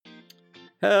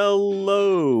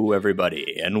Hello,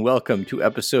 everybody, and welcome to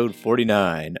episode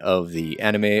 49 of the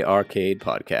Anime Arcade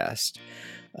Podcast.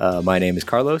 My name is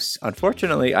Carlos.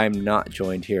 Unfortunately, I'm not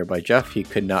joined here by Jeff. He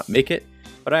could not make it,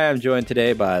 but I am joined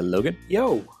today by Logan.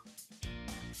 Yo!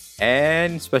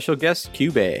 And special guest,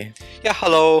 Cube. Yeah,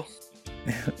 hello.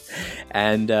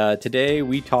 And today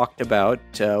we talked about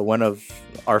one of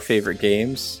our favorite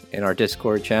games in our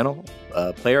Discord channel,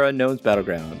 PlayerUnknown's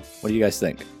Battleground. What do you guys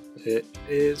think? It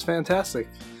is fantastic.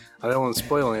 I don't want to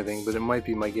spoil anything, but it might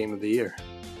be my game of the year.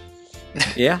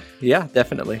 Yeah,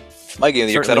 definitely. It's my game of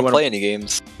the year because I don't play any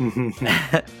games.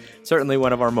 Certainly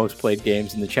one of our most played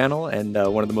games in the channel, and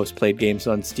one of the most played games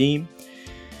on Steam.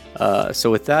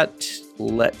 So with that,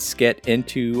 let's get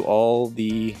into all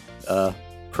the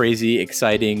crazy,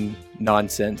 exciting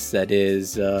nonsense that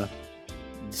is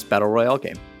this Battle Royale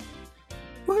game.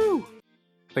 Woohoo!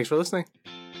 Thanks for listening.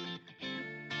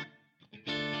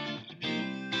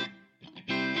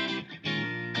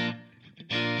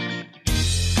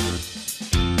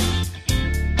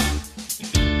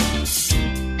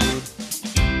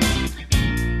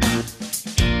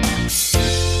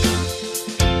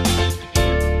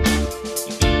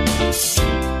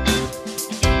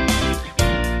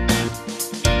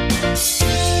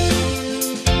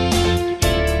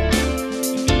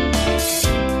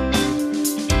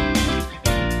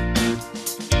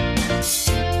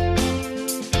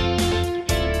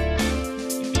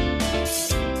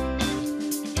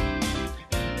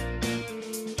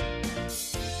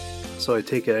 So I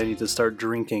take it I need to start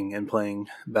drinking and playing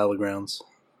Battlegrounds.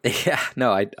 Yeah,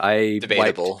 no, I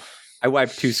Debatable. I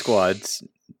wiped 2 squads,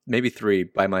 maybe 3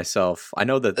 by myself. I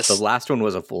know that the last one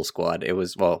was a full squad. It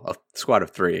was, a squad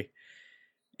of 3.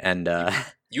 And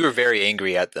You were very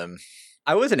angry at them.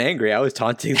 I wasn't angry. I was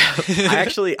taunting them.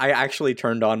 I actually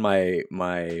turned on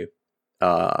my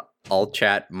alt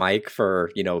chat mic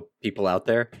for, people out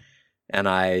there, and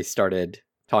I started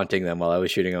taunting them while I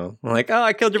was shooting them. I'm like, "Oh,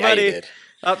 I killed your buddy." You did.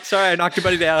 Oh, sorry, I knocked your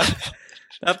buddy down.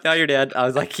 Oh, now you're dead. I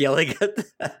was like yelling at them.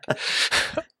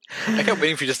 I kept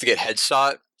waiting for you just to get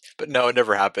headshot, but no, it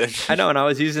never happened. I know, and I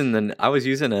was using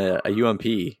a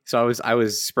UMP, so I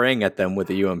was spraying at them with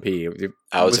a UMP. It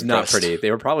was not pretty. They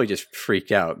were probably just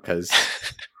freaked out because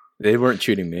they weren't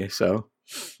shooting me. So,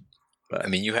 but. I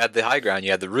mean, you had the high ground. You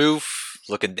had the roof,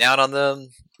 looking down on them.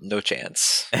 No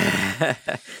chance.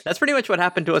 That's pretty much what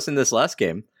happened to us in this last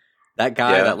game. That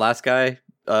guy, that last guy,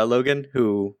 Logan,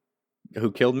 who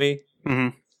killed me.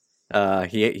 Mm-hmm.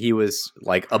 He was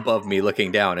like above me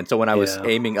looking down, and so when I was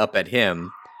aiming up at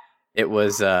him, it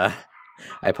was I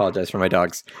apologize for my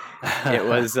dogs. It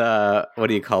was what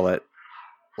do you call it?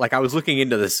 Like I was looking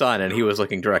into the sun, and he was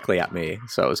looking directly at me,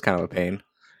 so it was kind of a pain.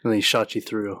 And then he shot you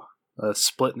through a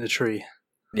split in the tree.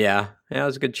 Yeah, it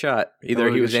was a good shot.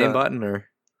 Either he was aimbotting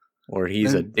or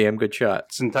he's a damn good shot.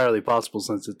 It's entirely possible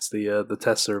since it's the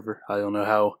test server. I don't know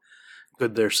how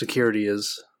good their security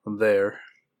is there,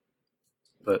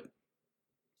 but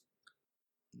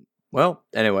well,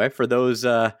 anyway, for those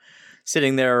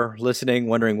sitting there listening,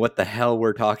 wondering what the hell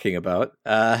we're talking about,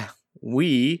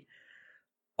 we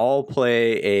all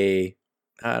play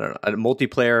an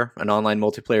online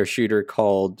multiplayer shooter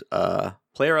called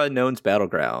PlayerUnknown's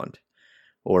Battleground,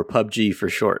 or PUBG for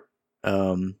short.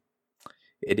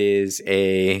 It is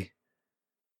a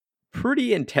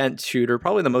pretty intense shooter,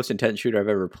 probably the most intense shooter I've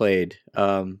ever played.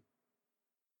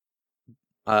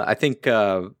 I think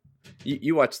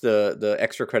you watched the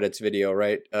extra credits video,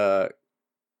 right,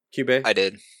 Cube? I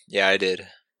did. Yeah, I did.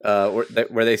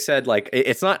 Where they said like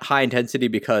it's not high intensity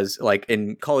because like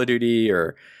in Call of Duty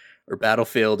or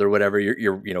Battlefield or whatever,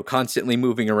 you're constantly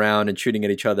moving around and shooting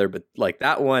at each other, but like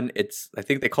that one, I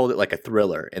think they called it like a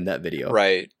thriller in that video.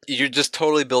 Right. You're just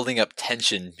totally building up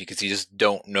tension because you just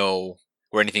don't know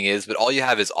where anything is, but all you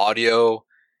have is audio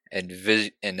and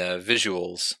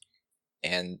visuals,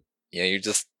 and you're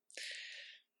just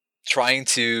trying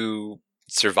to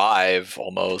survive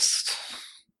almost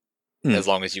as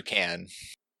long as you can.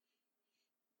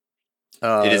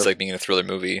 It is like being in a thriller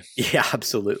movie. Yeah,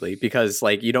 absolutely. Because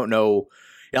like you don't know,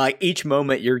 like each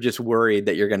moment you're just worried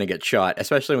that you're going to get shot,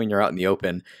 especially when you're out in the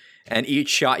open. And each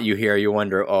shot you hear, you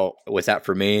wonder, oh, was that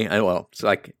for me? And well, it's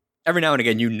like every now and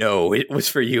again, it was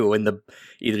for you, and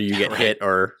either you get hit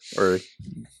or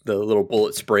the little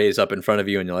bullet sprays up in front of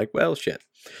you, and you're like, well, shit.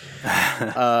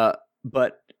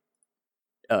 But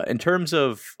in terms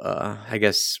of, I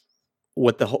guess,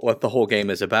 what the whole game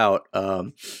is about,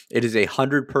 it is a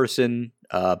 100-person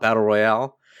battle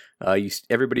royale.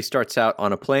 Everybody starts out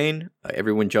on a plane.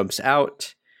 Everyone jumps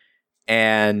out,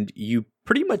 and you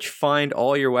pretty much find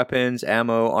all your weapons,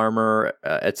 ammo, armor,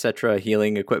 etc.,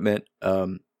 healing equipment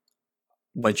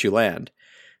once you land.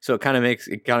 So it kind of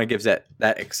gives that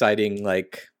exciting,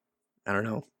 like, I don't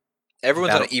know.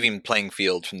 Everyone's on Battle- an even playing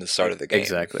field from the start of the game.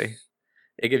 Exactly.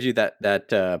 It gives you that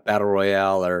battle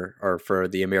royale, or for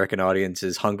the American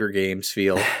audiences, Hunger Games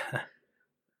feel.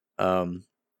 And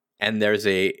there's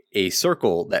a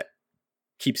circle that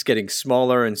keeps getting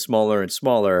smaller and smaller and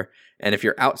smaller. And if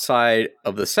you're outside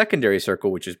of the secondary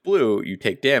circle, which is blue, you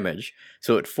take damage.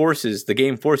 So the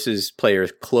game forces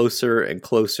players closer and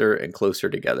closer and closer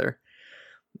together,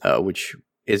 which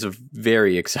is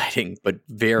very exciting, but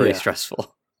very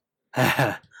stressful.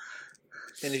 And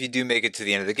if you do make it to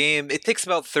the end of the game, it takes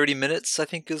about 30 minutes, I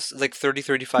think, is like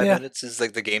 35 minutes is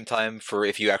like the game time for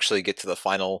if you actually get to the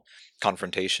final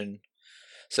confrontation.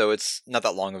 So it's not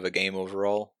that long of a game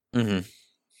overall. Mm-hmm.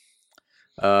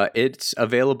 It's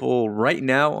available right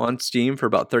now on Steam for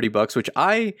about $30, which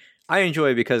I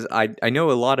enjoy because I know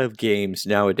a lot of games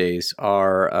nowadays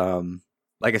are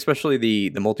like, especially the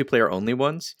multiplayer only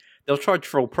ones, they'll charge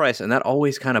full price, and that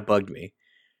always kind of bugged me.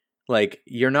 Like,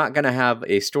 you're not going to have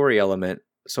a story element,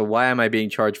 so why am I being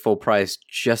charged full price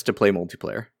just to play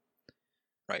multiplayer?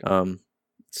 Right.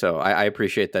 So I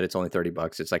appreciate that it's only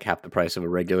 $30. It's like half the price of a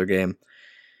regular game.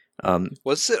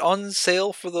 Was it on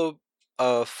sale for the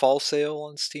fall sale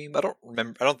on Steam? I don't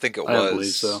remember. I don't think it was. I don't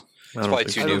believe so. It's probably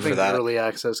too I new don't for think that. early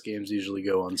access games usually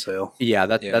go on sale. Yeah,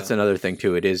 that's another thing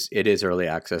too. It is early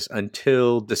access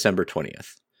until December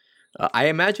 20th. I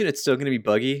imagine it's still going to be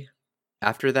buggy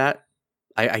after that.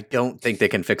 I don't think they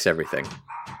can fix everything.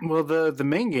 Well, the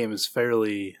main game is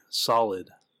fairly solid.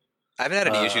 I haven't had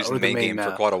any issues in or the the main main game for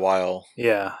map. quite a while.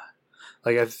 Yeah.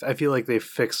 Like, I feel like they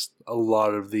fixed a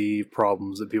lot of the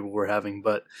problems that people were having,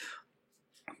 but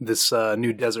this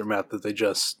new desert map that they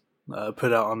just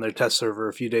put out on their test server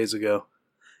a few days ago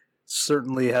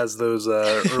certainly has those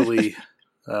early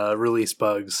release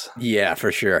bugs. Yeah,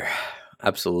 for sure.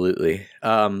 Absolutely.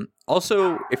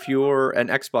 Also, if you're an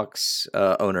Xbox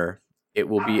owner, it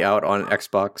will be out on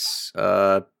Xbox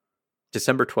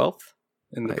December 12th.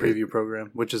 In the preview program,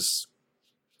 which is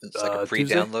It's like a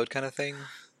pre-download kind of thing.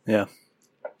 Yeah.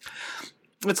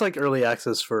 It's like early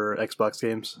access for Xbox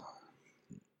games.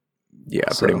 Yeah,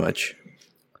 pretty much.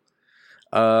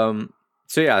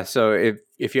 So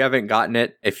if you haven't gotten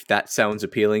it, if that sounds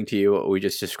appealing to you, what we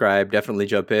just described, definitely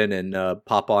jump in and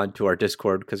pop on to our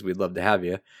Discord, because we'd love to have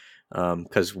you.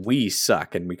 Because we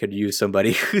suck and we could use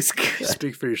somebody who's good.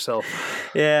 Speak for yourself.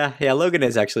 Yeah, Logan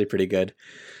is actually pretty good.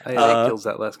 I kills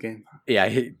that last game. Yeah,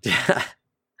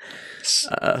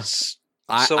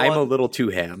 I'm a little too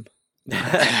ham.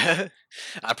 I'm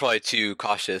probably too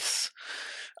cautious.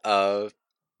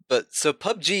 But so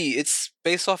PUBG, it's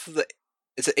based off of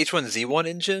it's an H1Z1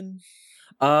 engine.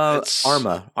 It's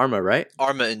Arma, right?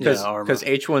 Arma engine. Because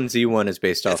H1Z1 is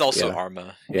based off. It's also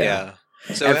Arma. Yeah.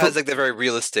 So it has like the very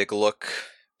realistic look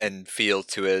and feel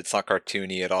to it. It's not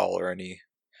cartoony at all or anything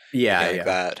like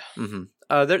that.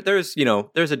 Mm-hmm.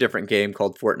 There's a different game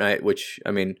called Fortnite, which,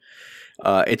 I mean,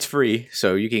 it's free,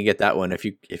 so you can get that one if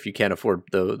you can't afford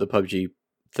the PUBG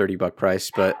 $30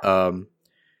 price. But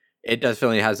it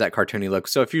definitely has that cartoony look.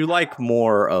 So if you like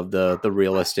more of the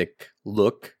realistic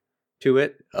look to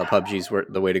it, PUBG's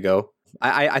the way to go.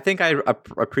 I think I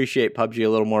appreciate PUBG a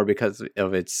little more because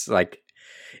of its, like,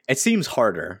 it seems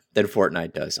harder than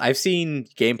Fortnite does. I've seen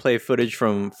gameplay footage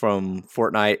from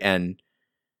Fortnite, and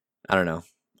I don't know.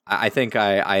 I think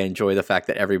I enjoy the fact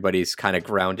that everybody's kind of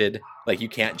grounded. Like, you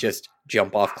can't just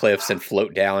jump off cliffs and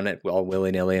float down at all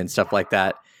willy-nilly and stuff like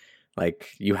that. Like,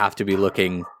 you have to be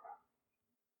looking...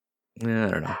 I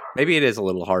don't know. Maybe it is a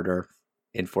little harder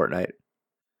in Fortnite.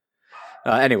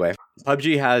 Anyway,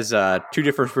 PUBG has two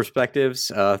different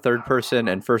perspectives, third-person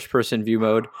and first-person view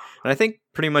mode. And I think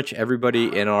pretty much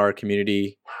everybody in our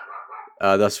community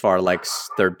thus far likes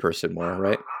third-person more,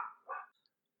 right?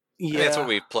 Yeah. I mean, that's what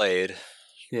we've played,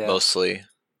 mostly.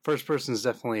 First person is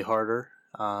definitely harder.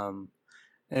 And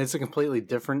it's a completely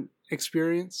different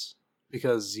experience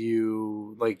because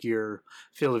your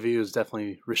field of view is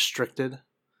definitely restricted.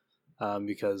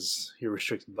 Because you're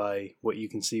restricted by what you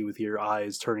can see with your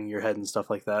eyes, turning your head and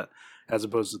stuff like that, as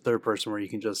opposed to third person where you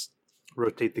can just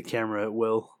rotate the camera at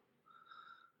will.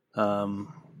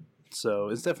 So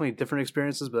it's definitely different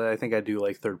experiences, but I think I do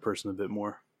like third person a bit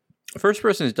more. First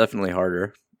person is definitely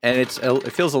harder, and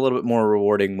it feels a little bit more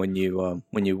rewarding when you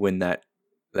win that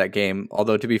game.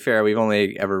 Although, to be fair, we've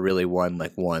only ever really won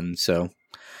like one, so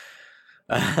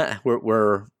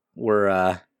we're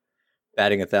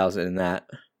batting 1,000 in that.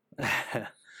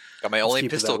 Got my only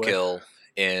pistol kill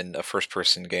in a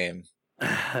first-person game.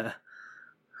 So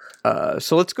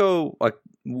let's go. Like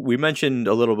we mentioned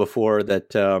a little before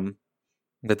that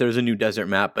there's a new desert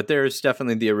map, but there's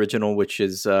definitely the original, which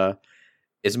is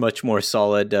is much more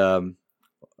solid.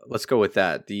 Let's go with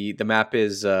that. The map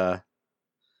is what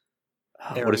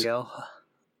is Erangel.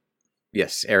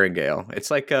 yes, Erangel.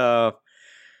 It's like a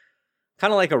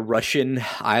kind of like a Russian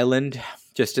island,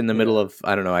 just in the middle of,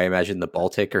 I don't know, I imagine the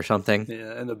Baltic or something.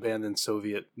 Yeah, an abandoned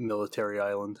Soviet military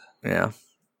island. Yeah.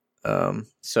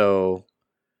 So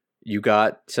you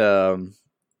got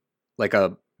like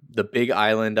the big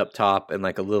island up top and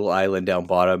like a little island down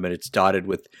bottom, and it's dotted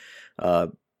with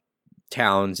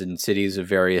towns and cities of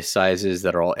various sizes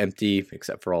that are all empty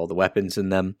except for all the weapons in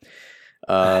them.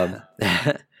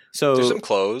 So There's some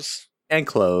clothes. and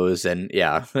clothes and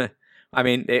yeah. I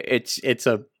mean, it's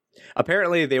a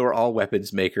apparently they were all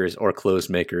weapons makers or clothes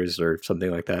makers or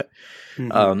something like that.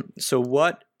 Mhm. So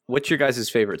what's your guys'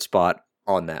 favorite spot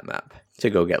on that map to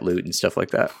go get loot and stuff like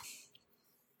that?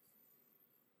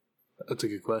 That's a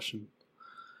good question.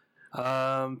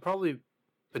 Probably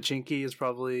Pachinki is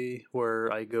probably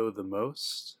where I go the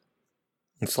most.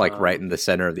 It's like right in the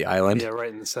center of the island. Yeah,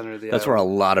 right in the center of the That's where a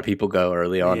island. lot of people go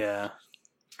early on. Yeah.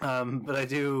 But I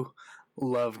do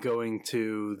love going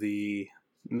to the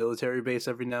military base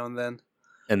every now and then.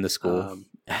 In the school.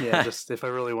 Yeah, just if I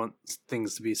really want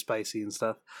things to be spicy and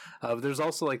stuff. But there's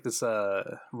also like this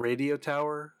radio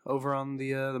tower over on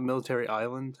the military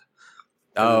island.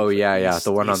 Oh yeah, east-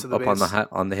 the one east of the up on base.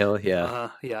 on the hill.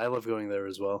 Yeah, Yeah, I love going there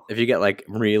as well. if you get like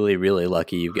really really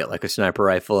lucky, you get like a sniper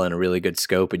rifle and a really good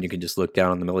scope, and you can just look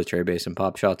down on the military base and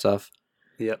pop shots off.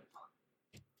 Yep.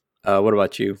 What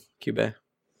about you, Cube?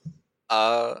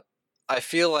 I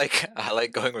feel like I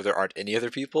like going where there aren't any other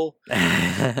people,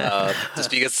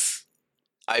 just because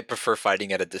I prefer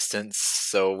fighting at a distance.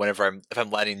 So if I'm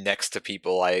landing next to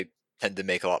people, I tend to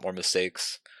make a lot more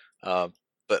mistakes.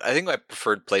 But I think my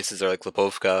preferred places are like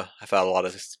Lipovka. I've had a lot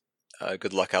of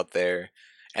good luck out there,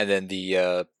 and then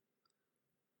the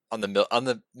on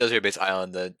the military base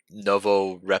island, the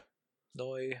Novo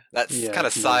Repnoy. That's Yeah, kind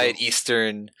of Novo. side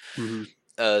eastern Mhm.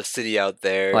 city out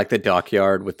there. Like the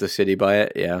dockyard with the city by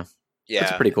it. Yeah, yeah,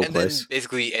 that's a pretty cool and place. Then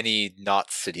basically any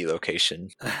not city location.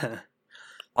 Yeah,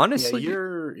 Honestly,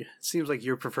 seems like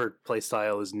your preferred play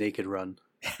style is Naked Run.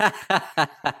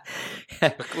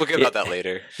 We'll get about that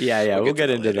later. Yeah, we'll get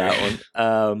to into that later.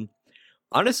 one.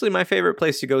 Honestly, my favorite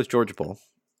place to go is Georgia Pole.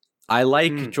 I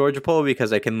like Hmm. Georgia Pole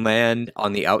because I can land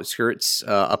on the outskirts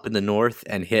up in the north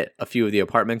and hit a few of the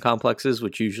apartment complexes,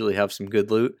 which usually have some good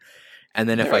loot. And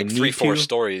then if They're I like need 3-4 to,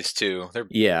 stories too. They're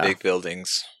yeah, big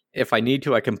buildings. if I need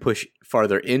to, I can push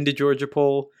farther into Georgia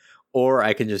Pole, or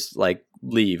I can just like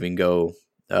leave and go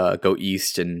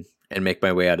east and make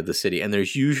my way out of the city. And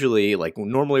there's usually like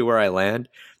normally where I land,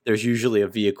 there's usually a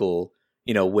vehicle,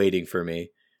 waiting for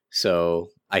me, so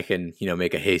I can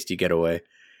make a hasty getaway.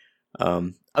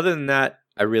 Other than that,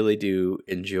 I really do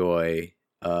enjoy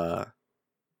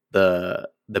the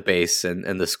base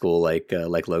and the school, like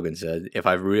Logan said. If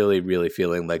I'm really really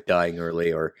feeling like dying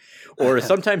early, or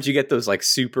sometimes you get those like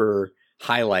super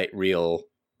highlight reel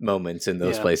moments in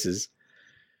those Yeah. places.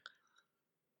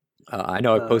 I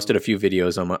know I posted a few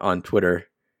videos on Twitter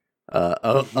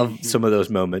of some of those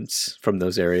moments from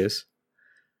those areas.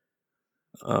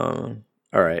 All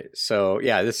right, so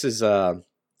yeah, this is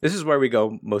where we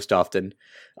go most often.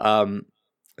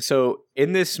 So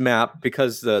in this map,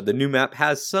 because the new map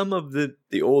has some of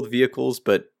the old vehicles,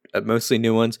 but mostly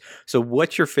new ones. So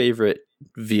what's your favorite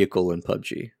vehicle in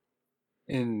PUBG?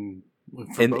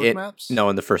 For both maps? No,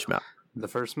 in the first map. The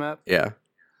first map? Yeah.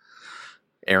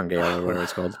 Erangel or whatever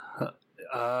it's called.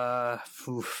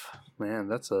 Man,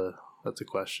 that's a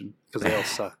question because they all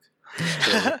suck.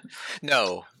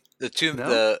 No,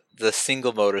 No? the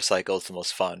single motorcycle is the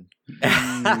most fun.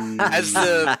 Mm. Has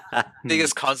the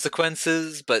biggest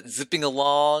consequences, but zipping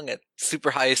along at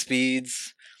super high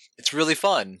speeds, it's really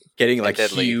fun. Getting and like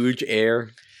deadly. huge air.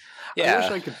 I Yeah,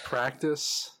 wish I could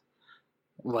practice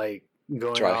like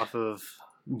going Try. off of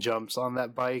jumps on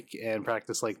that bike and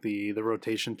practice like the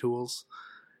rotation tools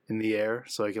in the air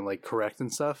so I can like correct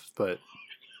and stuff, but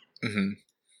hmm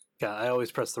yeah, I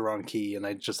always press the wrong key and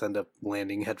I just end up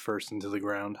landing headfirst into the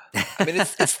ground. I mean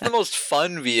it's the most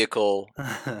fun vehicle.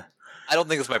 I don't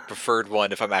think it's my preferred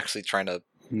one if I'm actually trying to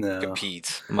No.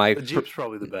 compete. The Jeep's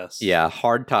probably the best. Yeah,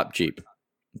 hard top Jeep,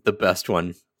 the best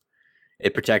one.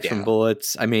 It protects from Yeah.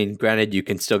 bullets. I mean, granted, you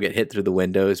can still get hit through the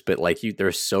windows, but like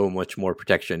there's so much more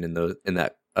protection in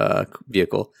that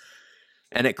vehicle,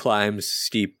 and it climbs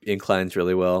steep inclines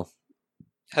really well.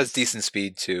 Has decent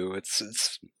speed too.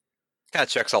 It's kind of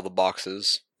checks all the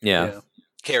boxes. Yeah.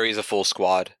 Carries a full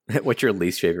squad. What's your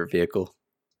least favorite vehicle?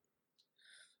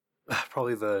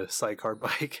 Probably the sidecar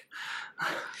bike.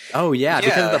 Oh yeah,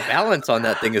 because Yeah. the balance on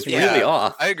that thing is Yeah. really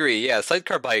off. I agree. Yeah,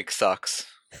 sidecar bike sucks.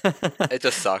 It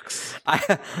just sucks.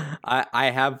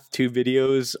 I have 2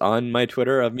 videos on my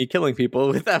Twitter of me killing people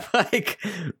with that bike.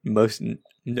 Most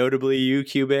notably you,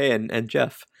 Cube, and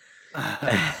Jeff. All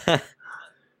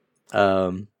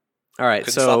right,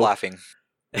 Couldn't so stop laughing.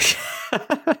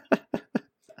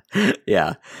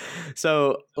 yeah.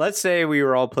 So let's say we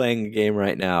were all playing a game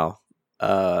right now,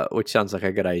 which sounds like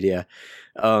a good idea.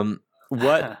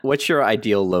 What's your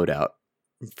ideal loadout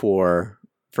for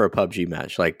a PUBG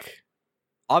match? Like,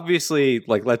 obviously,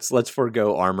 like let's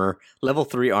forego armor, level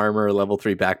 3 armor, level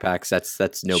 3 backpacks.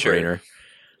 That's no brainer.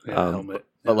 Yeah, helmet.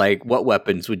 But like, what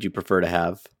weapons would you prefer to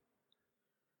have?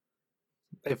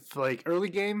 If like early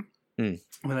game,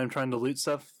 when I'm trying to loot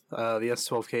stuff, the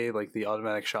S12K, like the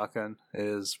automatic shotgun,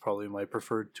 is probably my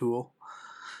preferred tool,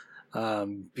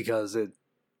 because it,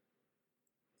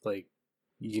 like,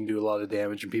 you can do a lot of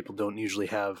damage, and people don't usually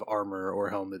have armor or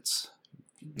helmets.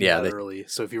 Early.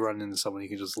 So if you run into someone, you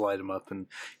can just light them up, and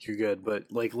you're good. But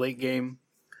like late game,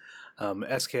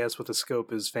 SKS with a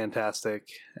scope is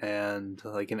fantastic, and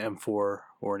like an M4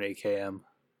 or an AKM,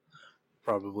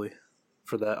 probably,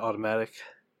 for that automatic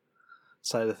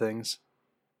side of things.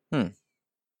 I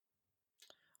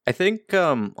think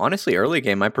honestly, early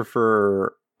game I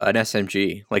prefer an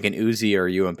SMG, like an Uzi or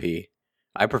UMP.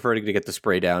 I prefer to get the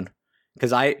spray down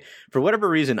because for whatever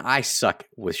reason, I suck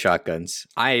with shotguns.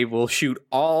 I will shoot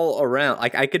all around.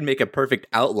 Like, I could make a perfect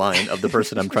outline of the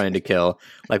person I'm trying to kill,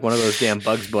 like one of those damn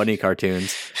Bugs Bunny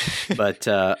cartoons. But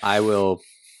I will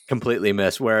completely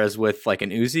miss. Whereas with like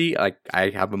an Uzi, I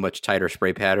have a much tighter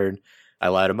spray pattern. I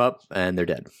light them up and they're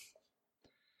dead.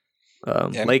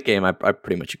 Late game, I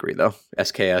pretty much agree though.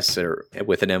 SKS or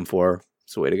with an M4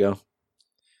 is the way to go.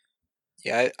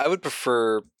 Yeah, I would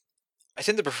prefer. I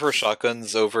tend to prefer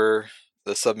shotguns over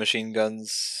the submachine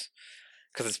guns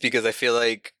because I feel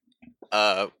like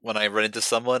when I run into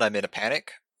someone, I'm in a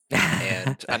panic,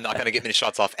 and I'm not going to get many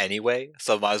shots off anyway.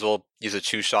 So I might as well use a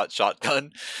 2-shot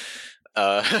shotgun,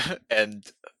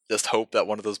 and just hope that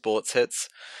one of those bullets hits.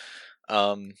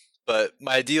 But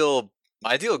my ideal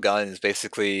gun is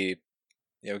basically,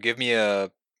 give me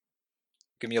a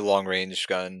long range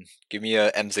gun, give me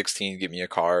a M16, give me a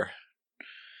car.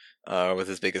 With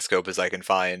as big a scope as I can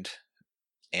find,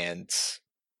 and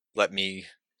let me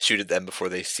shoot at them before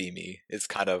they see me. It's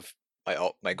kind of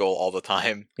my goal all the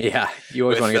time. Yeah, you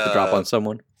always want to get the drop on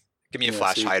someone. Give me a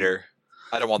flash hider.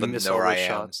 I don't want them to know where I am.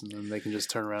 Shots, and then they can just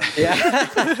turn around.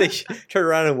 They turn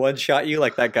around and one-shot you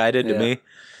like that guy did to me.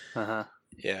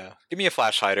 Yeah, give me a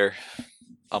flash hider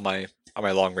on my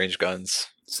long range guns.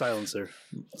 Silencer,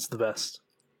 it's the best.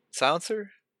 Silencer.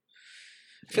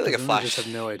 I feel like a flash. I just have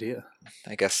no idea.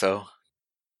 I guess so.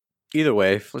 Either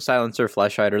way, silencer,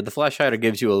 flash hider. The flash hider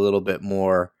gives you a little bit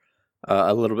more,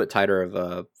 a little bit tighter of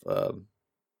a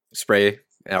spray,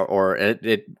 or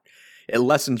it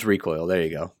lessens recoil. There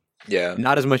you go. Yeah,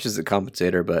 not as much as the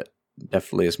compensator, but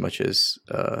definitely as much as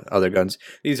other guns.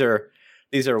 These are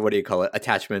what do you call it?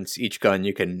 Attachments. Each gun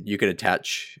you can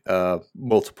attach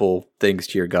multiple things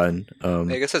to your gun. I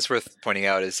guess that's worth pointing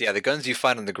out is the guns you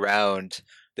find on the ground.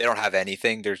 They don't have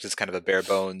anything. They're just kind of a bare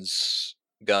bones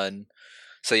gun.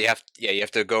 So you have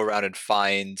to go around and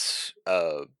find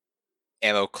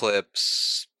ammo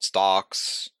clips,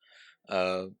 stocks,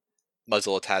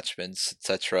 muzzle attachments,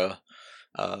 etc.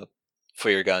 For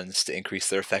your guns to increase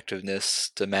their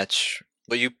effectiveness to match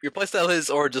what your playstyle is,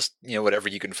 or just whatever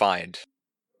you can find.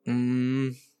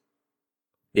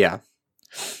 Yeah,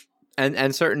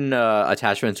 and certain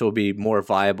attachments will be more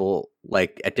viable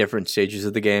like at different stages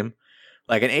of the game.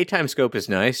 Like an 8-time scope is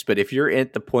nice, but if you're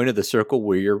at the point of the circle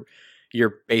where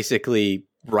you're basically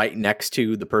right next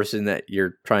to the person that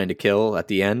you're trying to kill at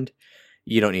the end,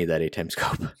 you don't need that 8-time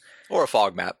scope. Or a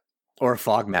fog map.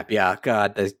 Yeah,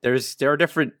 God, there are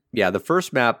different. Yeah, the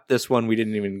first map, this one we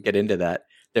didn't even get into that.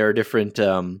 There are different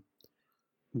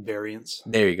variants.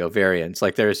 There you go, variants.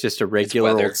 Like there's just a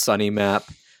regular old sunny map.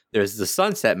 There's the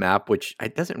sunset map, which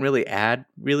it doesn't really add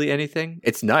anything.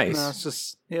 It's nice. No, it's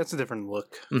just it's a different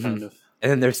look, kind of. And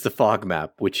then there's the fog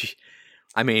map, which,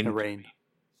 I mean... The rain.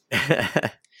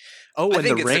 Oh, and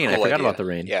the rain. I forgot about the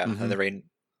rain. Yeah, and the rain.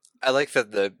 I like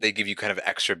that they give you kind of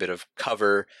extra bit of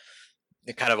cover.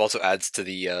 It kind of also adds to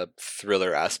the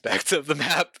thriller aspect of the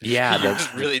map. Yeah. You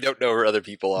just really don't know where other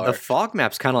people are. The fog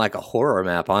map's kind of like a horror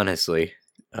map, honestly.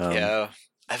 Yeah.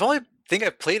 I've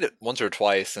played it once or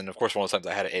twice, and of course one of the times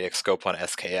I had an 8x scope on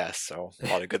SKS, so a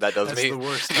lot of good that does That's me. That's the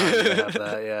worst time to have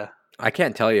that, yeah. I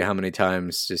can't tell you how many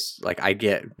times just like I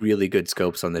get really good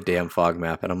scopes on the damn fog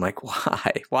map, and I'm like,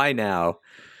 why? Why now?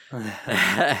 And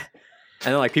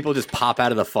then like people just pop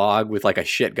out of the fog with like a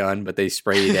shit gun, but they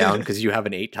spray you down because you have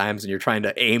an 8 times and you're trying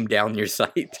to aim down your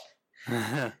sight.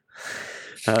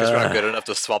 Because we're not good enough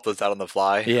to swap those out on the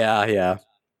fly. Yeah.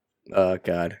 Oh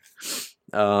god.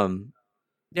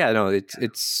 Yeah, no,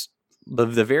 it's the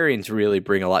variants really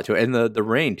bring a lot to it, and the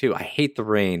rain too. I hate the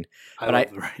rain, I but love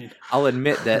the rain. I'll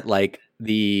admit that like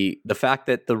the fact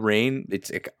that the rain,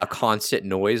 it's a constant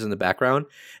noise in the background,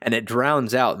 and it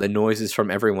drowns out the noises from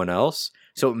everyone else,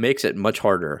 so it makes it much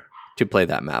harder to play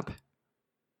that map.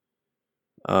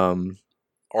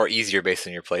 Or easier based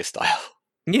on your play style.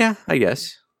 Yeah, I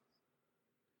guess.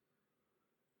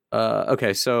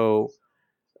 Okay, so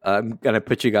I'm gonna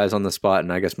put you guys on the spot,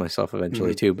 and I guess myself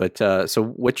eventually too. But so,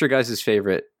 what's your guys'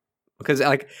 favorite? Because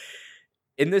like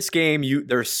in this game,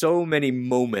 there's so many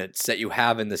moments that you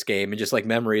have in this game, and just like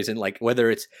memories, and like whether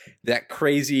it's that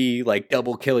crazy like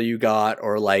double kill you got,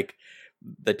 or like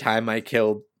the time I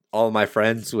killed all of my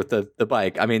friends with the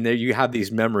bike. I mean, you have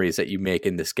these memories that you make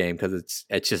in this game because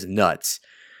it's just nuts.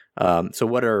 So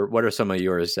what are some of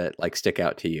yours that like stick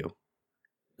out to you?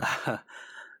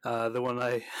 The one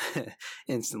I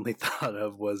instantly thought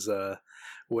of was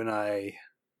when I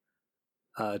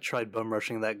tried bum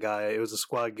rushing that guy. It was a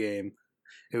squad game.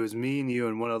 It was me and you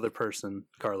and one other person,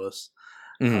 Carlos.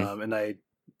 Mhm. And I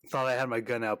thought I had my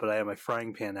gun out, but I had my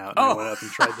frying pan out, and I went up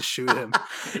and tried to shoot him.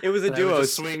 It was a And I duo. was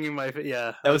just swinging my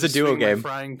That was a duo swinging game. My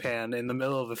frying pan in the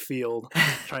middle of a field,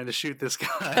 trying to shoot this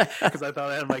guy because I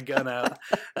thought I had my gun out,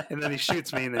 and then he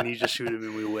shoots me, and then you just shoot him,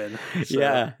 and we win. So,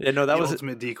 yeah, no, that the was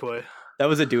ultimate decoy. That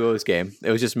was a duos game. It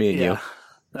was just me and you.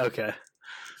 Okay.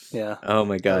 Yeah. Oh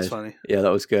my That god. was funny. Yeah,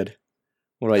 that was good.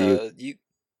 What about you?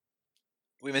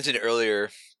 We mentioned it earlier,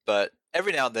 but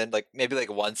every now and then, like maybe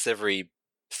like once every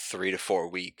 3 to 4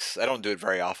 weeks. I don't do it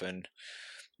very often,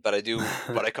 but I do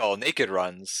what I call naked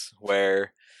runs,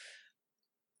 where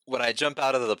when I jump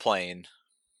out of the plane,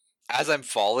 as I'm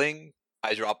falling,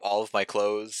 I drop all of my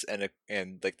clothes and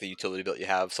like the utility belt you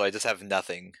have, so I just have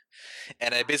nothing.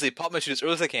 And I basically pop my chute as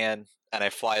early as I can, and I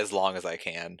fly as long as I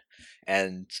can,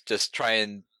 and just try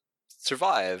and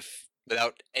survive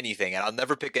without anything, and I'll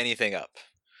never pick anything up.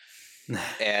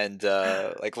 And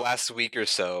like last week or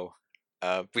so,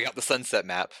 we got the sunset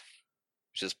map,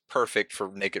 which is perfect for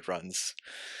naked runs.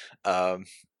 And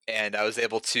I was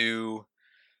able to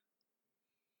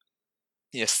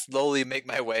slowly make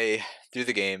my way through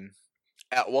the game.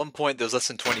 At one point, there was less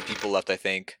than 20 people left, I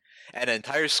think, and an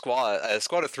entire squad, a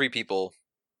squad of 3 people,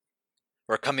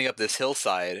 were coming up this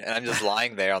hillside, and I'm just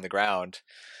lying there on the ground.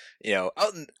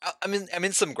 I'm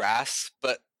in some grass,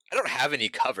 but I don't have any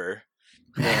cover.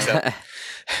 Except,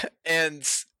 and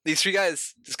these 3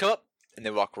 guys just come up and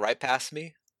they walk right past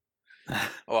me,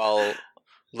 while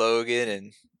Logan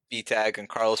and B-Tag and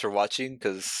Carlos were watching,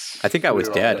 because I think I was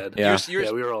dead. Yeah.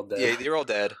 Yeah, we were all dead. Yeah, they were all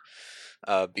dead.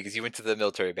 Because you went to the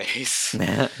military base.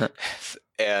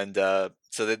 And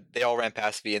so they all ran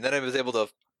past me, and then I was able to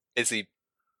basically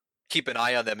keep an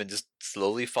eye on them and just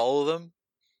slowly follow them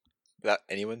without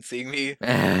anyone seeing me.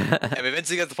 And we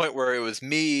eventually got to the point where it was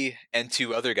me and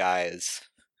 2 other guys,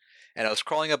 and I was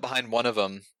crawling up behind one of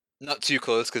them, not too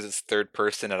close because it's third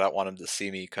person, and I don't want him to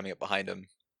see me coming up behind him.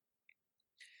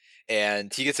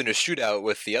 And he gets in a shootout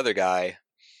with the other guy,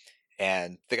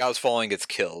 and the guy I was following gets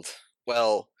killed.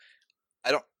 Well,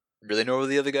 I don't really know where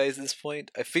the other guy is at this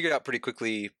point. I figured out pretty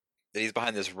quickly that he's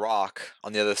behind this rock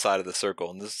on the other side of the circle,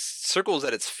 and this circle is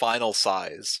at its final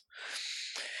size.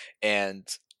 And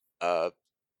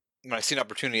when I see an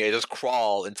opportunity, I just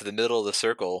crawl into the middle of the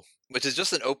circle, which is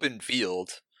just an open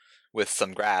field with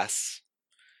some grass,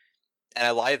 and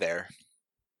I lie there.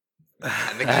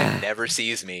 And the guy never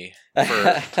sees me.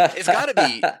 It's got to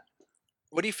be.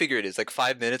 What do you figure it is? Like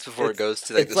 5 minutes before it goes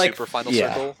to like the super final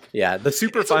circle? Yeah, the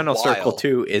super final circle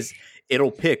too is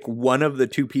it'll pick one of the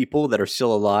 2 people that are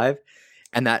still alive,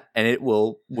 and it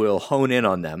will hone in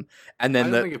on them. And then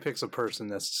I don't think it picks a person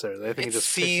necessarily. I think it just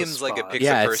seems like it picks a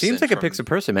person. Yeah, it seems like it picks a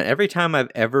person, man. Every time I've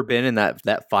ever been in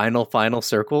that final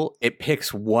circle, it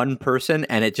picks one person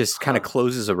and it just kind of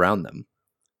closes around them.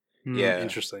 Yeah.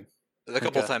 Interesting. A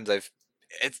couple times it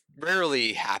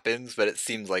rarely happens, but it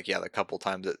seems like, a couple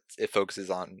times it focuses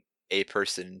on a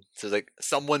person. So like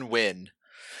someone win.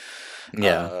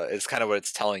 Yeah. It's kind of what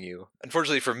it's telling you.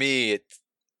 Unfortunately for me, it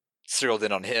zeroed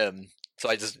in on him. So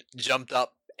I just jumped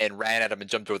up and ran at him and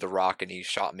jumped over the rock, and he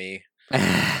shot me. He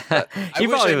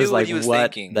probably was like,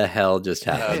 what the hell just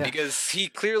happened? Because he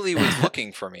clearly was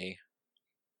looking for me,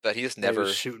 but he just never... He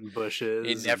was shooting bushes.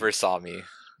 He never saw me.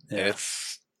 Yeah. And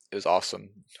it was awesome.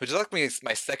 Which is like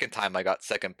my second time I got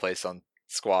second place on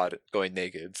squad going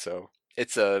naked, so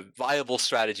it's a viable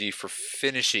strategy for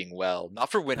finishing well.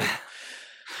 Not for winning,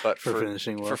 but for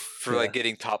finishing well. For like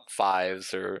getting top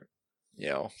 5s or,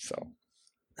 so...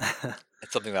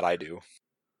 It's something that I do.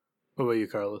 What about you,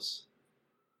 Carlos?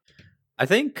 I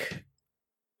think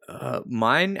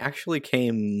mine actually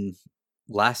came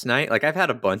last night. Like I've had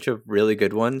a bunch of really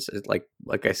good ones.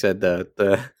 Like I said,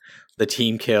 the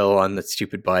team kill on the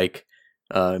stupid bike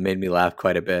made me laugh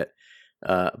quite a bit.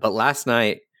 But last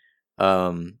night,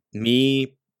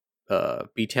 me,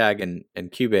 BTAG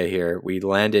and Cube here, we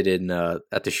landed in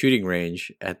at the shooting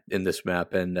range in this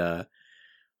map, and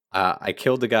I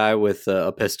killed the guy with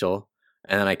a pistol,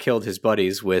 and then I killed his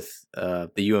buddies with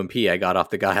the UMP I got off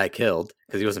the guy I killed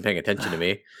because he wasn't paying attention to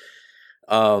me.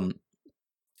 And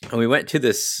we went to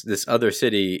this other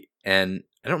city, and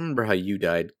I don't remember how you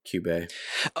died, Cube.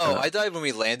 Oh, I died when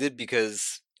we landed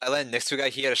because I landed next to a guy.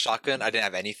 He had a shotgun. I didn't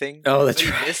have anything. Oh, that's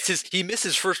But right. he missed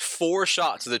his first 4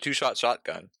 shots with a 2-shot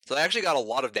shotgun. So I actually got a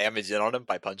lot of damage in on him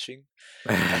by punching.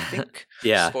 I think.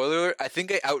 Yeah. Spoiler alert, I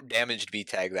think I outdamaged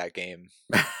B-Tag that game.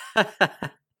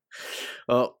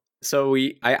 Well, so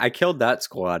I killed that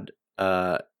squad,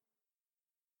 and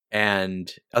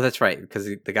that's right, because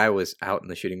the guy was out in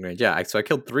the shooting range. Yeah, so I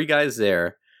killed 3 guys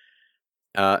there,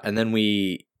 and then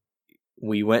we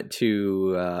went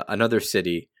to another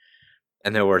city,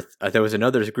 and there was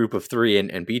another group of 3,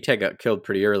 and BTEC got killed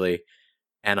pretty early,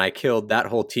 and I killed that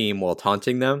whole team while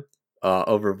taunting them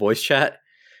over voice chat.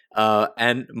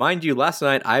 And mind you, last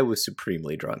night I was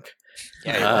supremely drunk.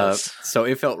 Yeah, it was. So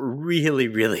it felt really,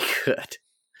 really good.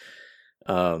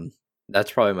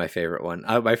 That's probably my favorite one.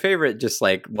 My favorite, just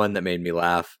like one that made me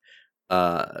laugh,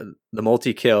 the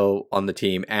multi-kill on the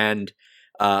team, and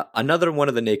another one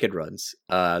of the naked runs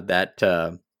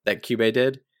that Cube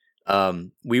did.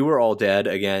 We were all dead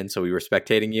again, so we were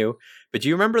spectating you. But do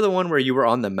you remember the one where you were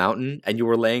on the mountain and you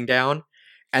were laying down,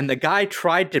 and the guy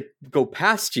tried to go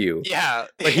past you? Yeah,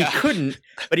 But he couldn't,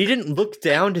 but he didn't look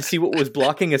down to see what was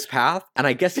blocking his path, and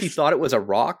I guess he thought it was a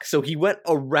rock, so he went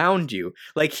around you.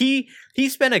 Like, he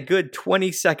spent a good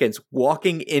 20 seconds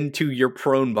walking into your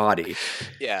prone body.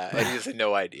 Yeah, and he had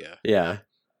no idea. Yeah.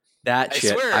 That I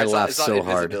shit, swear, I it's laughed not so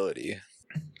hard. invisibility.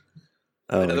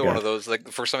 Oh Another one of those, like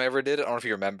the first time I ever did it, I don't know if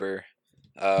you remember,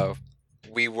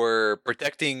 we were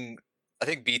protecting, I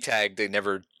think B-Tag, they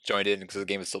never joined in because the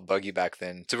game was still buggy back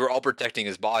then, so we were all protecting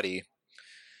his body,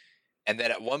 and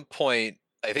then at one point,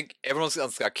 I think everyone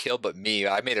else got killed but me.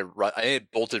 I made a run, I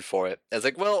had bolted for it. I was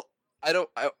like, well, I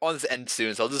want this to end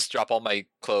soon, so I'll just drop all my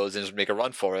clothes and just make a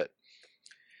run for it.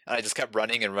 And I just kept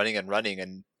running and running and running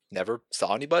and never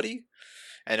saw anybody.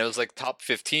 And it was like top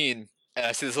 15, and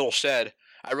I see this little shed.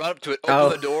 I run up to it,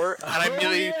 open the door, and I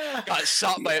immediately got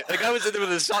shot by the guy was in there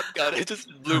with a shotgun. It just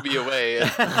blew me away.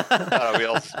 And, I don't know, we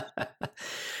all just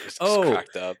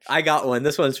cracked up. I got one.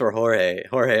 This one's for Jorge.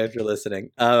 Jorge, if you're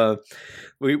listening.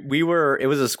 We were, it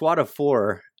was a squad of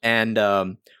 4, and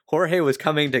Jorge was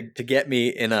coming to get me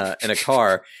in a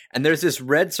car, and there's this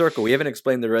red circle. We haven't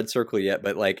explained the red circle yet,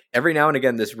 but like every now and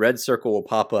again this red circle will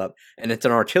pop up, and it's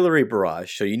an artillery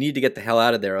barrage, so you need to get the hell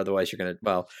out of there, otherwise you're gonna,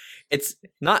 well, it's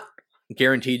not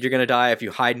guaranteed you're gonna die. If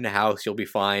you hide in a house, you'll be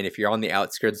fine. If you're on the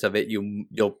outskirts of it,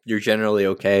 you're generally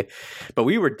okay. But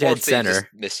we were dead center.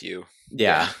 Just miss you.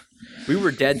 Yeah. We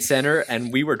were dead center,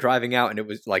 and we were driving out, and it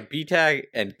was like B-Tag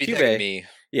and Cube. B-Tag and me.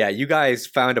 Yeah, you guys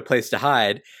found a place to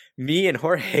hide. Me and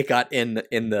Jorge got in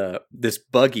this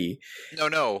buggy.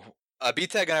 No.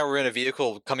 B-Tag and I were in a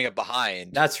vehicle coming up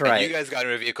behind. That's right. And you guys got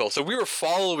in a vehicle, so we were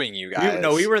following you guys.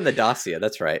 We were in the Dacia.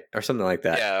 That's right, or something like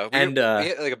that.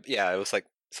 Yeah, it was like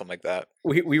something like that.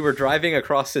 We were driving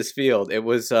across this field. It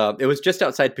was just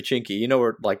outside Pachinki. You know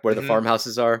where the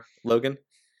farmhouses are, Logan.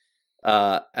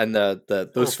 And those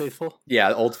Old Faithful.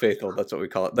 Yeah, Old Faithful. That's what we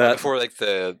call it. Before like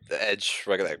the edge,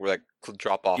 where like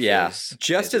drop off. Yeah,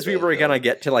 just as we were gonna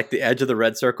get to like the edge of the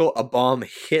red circle, a bomb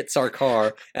hits our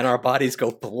car and our bodies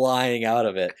go flying out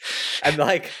of it. And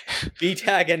like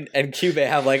B-Tag and Cube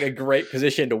have like a great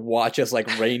position to watch us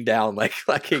like rain down like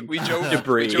fucking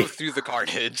debris. We drove through the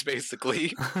carnage,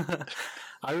 basically.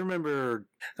 I remember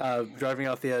driving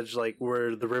off the edge, like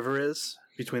where the river is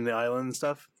between the island and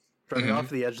stuff. Driving off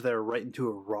the edge there, right into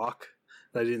a rock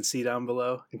that I didn't see down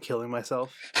below, and killing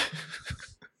myself.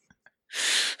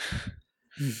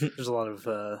 There's a lot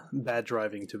of bad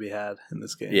driving to be had in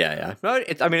this game. Yeah. But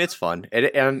it's fun.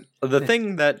 And the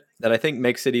thing that I think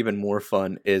makes it even more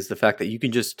fun is the fact that you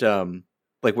can just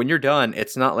like when you're done,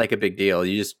 it's not like a big deal.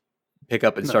 You just pick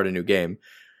up and start a new game.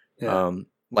 Yeah.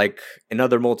 Like in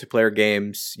other multiplayer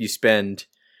games, you spend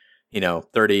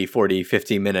 30, 40,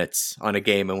 50 minutes on a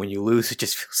game, and when you lose, it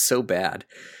just feels so bad.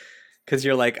 Because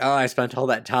you're like, oh, I spent all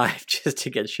that time just to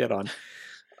get shit on.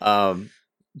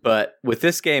 But with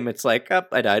this game, it's like, oh,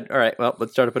 I died. All right, well,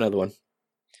 let's start up another one.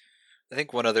 I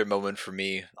think one other moment for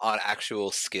me on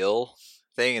actual skill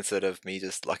thing, instead of me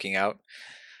just lucking out,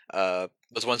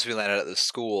 was once we landed at the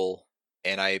school,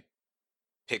 and I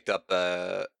picked up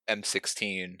a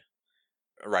M16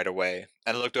 right away,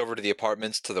 and I looked over to the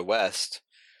apartments to the west,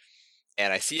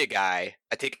 and I see a guy.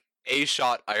 I take a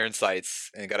shot iron sights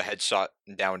and got a headshot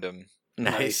and downed him.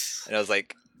 Nice. And I was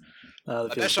like, That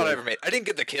the feels best shot I good. ever made. I didn't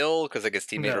get the kill because like his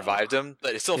teammate No. revived him,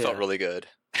 but it still felt Yeah. really good.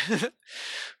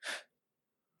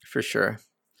 For sure.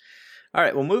 All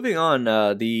right. Well, moving on.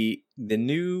 The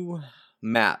new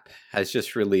map has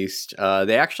just released.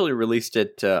 They actually released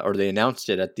it, or they announced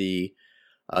it at the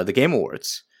Game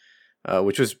Awards,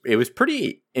 which was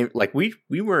pretty. Like we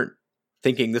weren't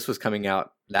thinking this was coming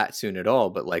out that soon at all,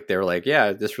 but like they were like,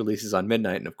 yeah, this releases on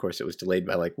midnight, and of course it was delayed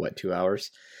by like 2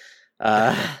 hours.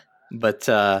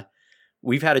 But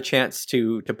we've had a chance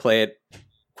to play it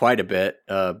quite a bit.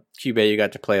 Cube, you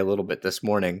got to play a little bit this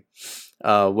morning.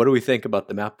 What do we think about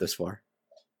the map this far?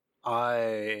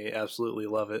 I absolutely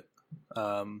love it.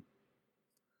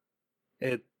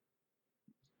 It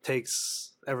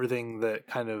takes everything that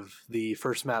kind of the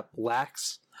first map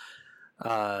lacks,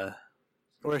 or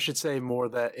I should say more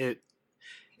that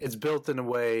it's built in a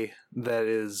way that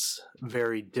is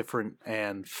very different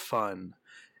and fun,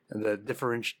 and that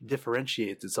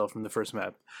differentiates itself from the first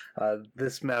map.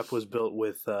 This map was built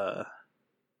with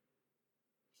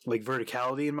like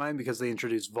verticality in mind because they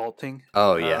introduced vaulting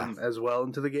Oh yeah. as well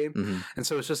into the game. Mhm. And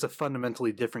so it's just a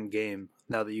fundamentally different game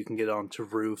now that you can get onto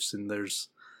roofs and there's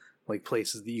like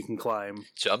places that you can climb.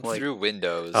 Jump Like- through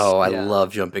windows. Oh, I Yeah.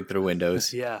 love jumping through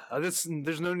windows. Yeah, there's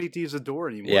no need to use a door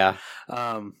anymore. Yeah,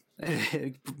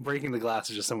 Breaking the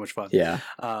glass is just so much fun. yeah.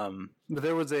 But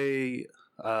there was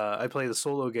I played a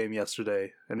solo game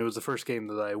yesterday, and it was the first game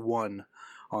that I won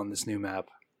on this new map.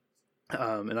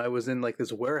 And I was in like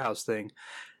this warehouse thing,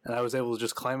 and I was able to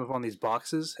just climb up on these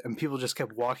boxes, and people just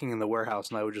kept walking in the warehouse,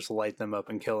 and I would just light them up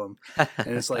and kill them.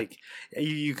 And it's like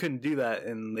you couldn't do that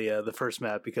in the first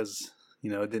map because it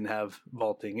didn't have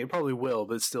vaulting. It probably will,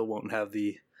 but it still won't have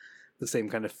the same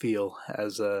kind of feel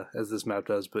as this map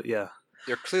does. But yeah,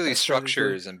 There are clearly Aesthetically-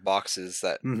 structures and boxes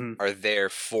that are there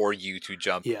for you to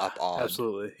jump yeah, up on.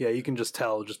 absolutely. Yeah, you can just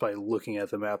tell just by looking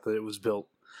at the map that it was built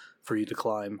for you to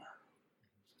climb,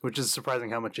 which is surprising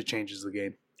how much it changes the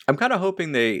game. I'm kind of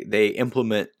hoping they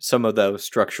implement some of those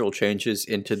structural changes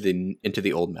into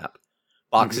the old map.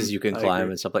 Boxes you can I climb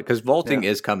agree. and stuff like, because vaulting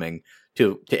is coming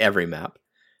to every map.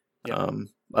 Yeah.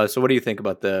 So what do you think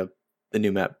about the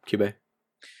new map, Cube?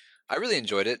 I really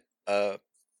enjoyed it. I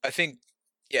think,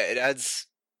 yeah, it adds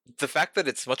the fact that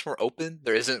it's much more open.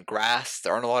 There isn't grass.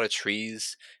 There aren't a lot of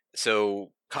trees.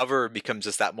 So cover becomes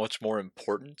just that much more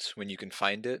important when you can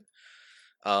find it.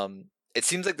 It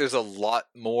seems like there's a lot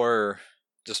more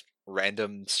just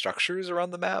random structures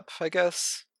around the map, I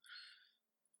guess.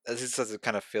 At least that's the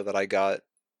kind of feel that I got.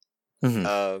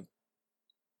 Mhm.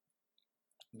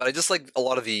 But I just like a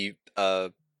lot of the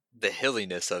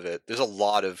hilliness of it. There's a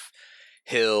lot of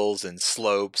hills and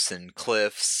slopes and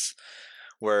cliffs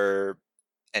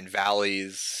and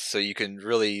valleys, so you can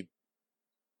really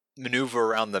maneuver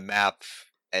around the map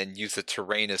and use the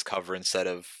terrain as cover instead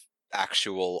of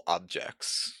actual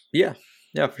objects. Yeah,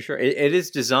 for sure. It is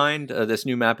designed. This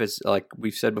new map is, like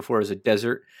we've said before, is a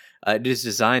desert. It is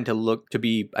designed to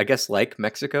be, I guess, like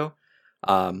Mexico.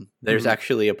 There's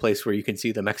actually a place where you can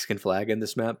see the Mexican flag in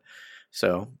this map.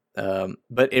 So,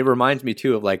 but it reminds me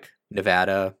too of like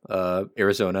Nevada,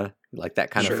 Arizona, like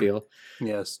that kind of Sure. feel.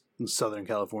 Yes, Southern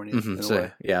California Mhm, in a so,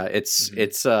 way. yeah, it's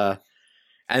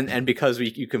and because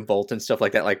you can vault and stuff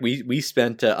like that. Like we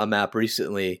spent a map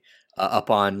recently up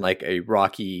on like a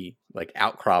rocky like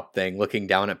outcrop thing, looking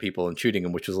down at people and shooting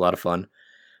them, which was a lot of fun.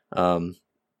 And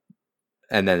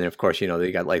then of course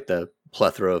they got like the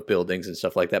plethora of buildings and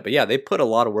stuff like that. But yeah, they put a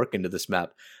lot of work into this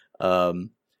map.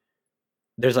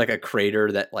 There's like a crater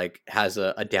that like has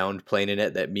a downed plane in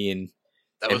it that me and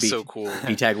That was so cool.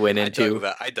 B-Tag went into.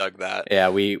 I dug that. Yeah,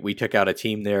 we took out a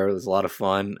team there. It was a lot of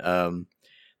fun.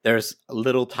 There's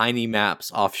little tiny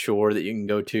maps offshore that you can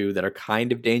go to that are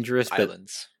kind of dangerous. But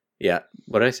Islands. yeah,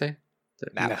 what did I say?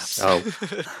 Maps. Oh.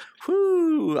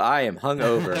 Whoo! I am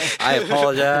hungover. I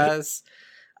apologize.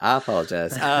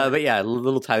 But yeah,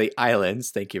 little tiny islands.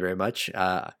 Thank you very much.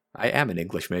 I am an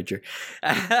English major.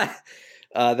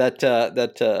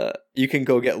 That you can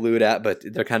go get loot at, but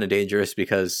they're kind of dangerous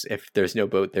because if there's no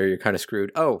boat there, you're kind of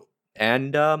screwed. Oh,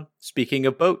 and speaking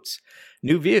of boats,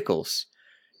 new vehicles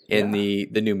in the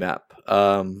new map.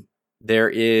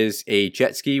 There is a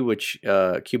jet ski, which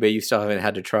Cube, you still haven't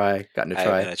gotten to try. I haven't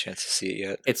had a chance to see it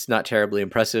yet. It's not terribly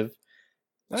impressive.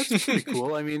 That's pretty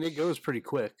cool. I mean, it goes pretty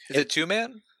quick. Is it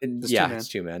 2-man? Yeah, it's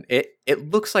 2-man.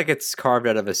 It looks like it's carved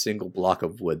out of a single block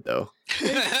of wood, though.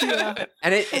 Yeah.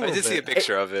 And I did see a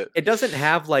picture of it. It doesn't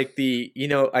have like the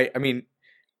I mean,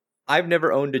 I've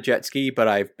never owned a jet ski, but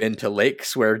I've been to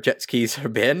lakes where jet skis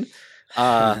have been.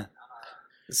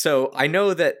 So I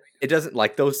know that it doesn't,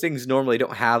 like, those things normally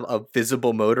don't have a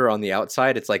visible motor on the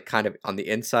outside. It's like kind of on the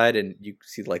inside, and you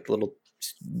see like little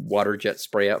water jet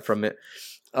spray out from it.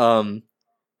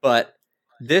 But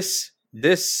this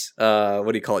what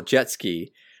do you call it, jet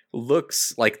ski,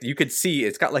 looks like, you could see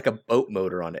it's got like a boat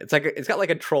motor on it. It's got like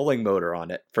a trolling motor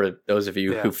on it, for those of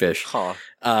you who fish. Huh.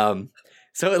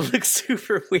 So it looks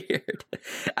super weird.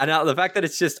 And now the fact that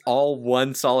it's just all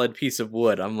one solid piece of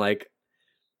wood, I'm like,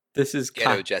 this is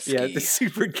Ghetto jet ski. Yeah, the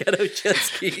super ghetto jet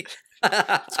ski.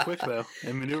 It's quick though,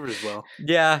 and maneuvers well.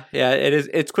 Yeah, it is.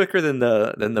 It's quicker than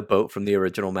the boat from the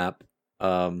original map.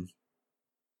 But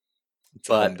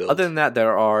other than that,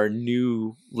 there are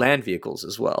new land vehicles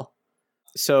as well.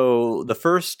 So the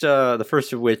first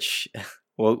of which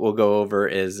we'll go over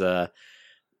is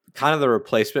kind of the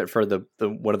replacement for the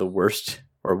one of the worst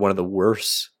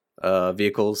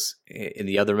vehicles in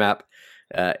the other map.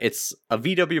 It's a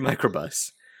VW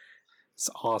microbus. It's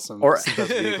awesome. Or it's the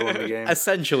best vehicle in the game.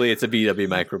 Essentially, it's a VW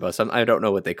microbus. I don't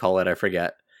know what they call it. I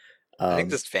forget. I think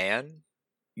this van.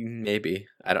 Maybe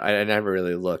I never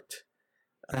really looked.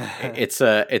 It's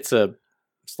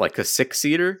like a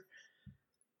 6-seater,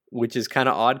 which is kind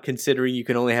of odd considering you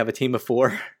can only have a team of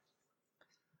 4.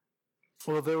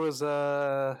 Well, there was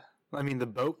the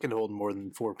boat can hold more than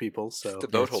 4 people, so The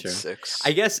boat holds true. 6.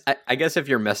 I guess if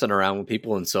you're messing around with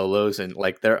people in solos, and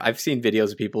like I've seen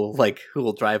videos of people like who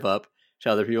will drive up to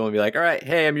other people and be like, "All right,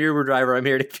 hey, I'm your Uber driver. I'm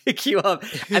here to pick you up,"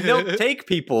 and they'll take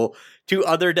people to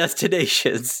other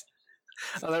destinations.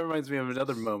 Oh, that reminds me of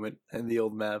another moment in the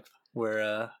old map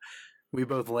where we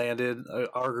both landed,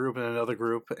 our group and another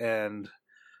group, and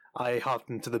I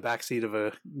hopped into the backseat of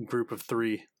a group of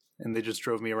 3, and they just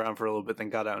drove me around for a little bit,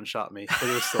 then got out and shot me. But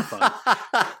it was still fun.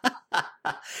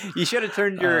 You should have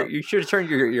turned your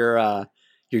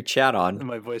chat on.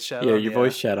 My voice chat. Yeah, on, your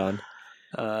voice chat on.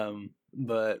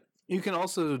 But you can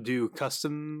also do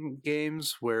custom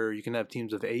games where you can have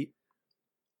teams of 8.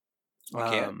 So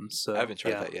I haven't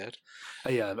tried that yet.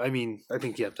 Yeah, I mean, I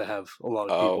think you have to have a lot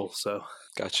of people. So,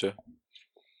 Gotcha.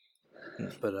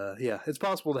 but yeah, it's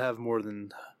possible to have more than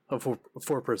a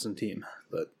 4-person team.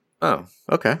 But Oh,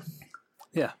 okay.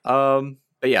 Yeah.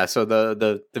 But yeah, so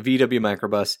the VW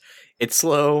microbus, it's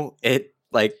slow. It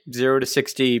like 0 to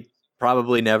 60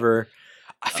 probably never.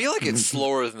 I feel like it's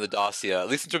slower than the Dacia, at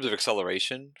least in terms of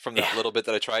acceleration. From that little bit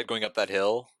that I tried going up that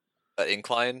hill, that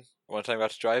incline, one time I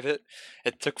got to drive it,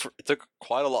 it took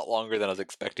quite a lot longer than I was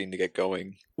expecting to get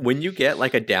going. When you get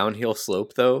like a downhill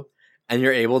slope though, and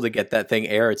you're able to get that thing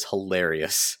air, it's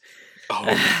hilarious.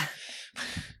 Oh.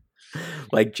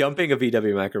 Like jumping a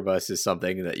VW microbus is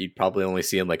something that you'd probably only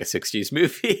see in like a 60s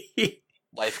movie.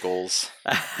 Life goals.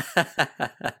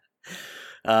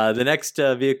 The next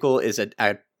vehicle is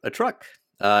a truck.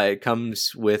 It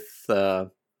comes with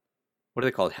what are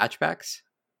they called? Hatchbacks?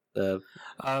 there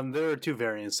are 2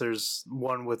 variants. There's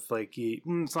one with like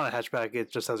it's not a hatchback.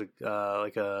 It just has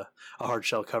a hard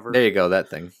shell cover. There you go. That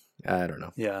thing. I don't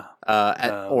know. Yeah.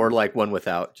 Or like one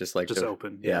without, just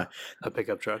open. Yeah. A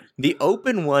pickup truck. The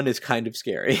open one is kind of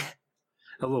scary.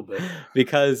 A little bit.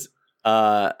 Because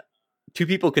 2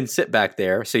 people can sit back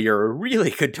there, so you're a really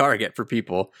good target for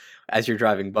people as you're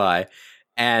driving by.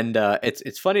 And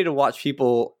it's funny to watch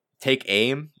people take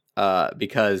aim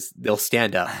because they'll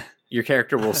stand up. Your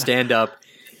character will stand up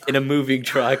in a moving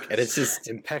truck, and it's just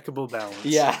impeccable balance.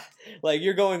 Yeah. Like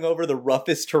you're going over the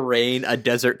roughest terrain a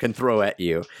desert can throw at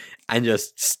you, and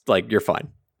just like you're fine.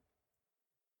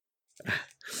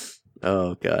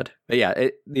 Oh god. But yeah,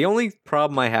 the only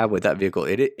problem I have with that vehicle,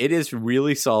 it is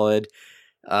really solid.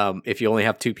 If you only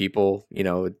have 2 people, you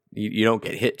don't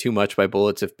get hit too much by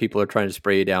bullets if people are trying to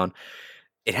spray you down.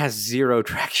 It has 0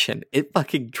 traction. It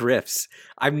fucking drifts.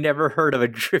 I've never heard of a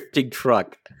drifting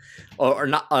truck, or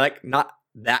not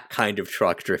that kind of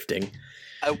truck drifting.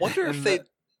 I wonder if they.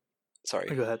 Sorry.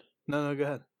 Go ahead. No, go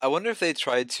ahead. I wonder if they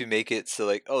tried to make it so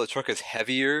like, the truck is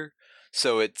heavier,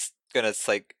 so it's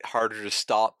like harder to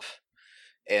stop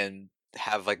and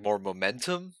have like more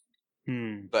momentum.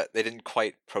 But they didn't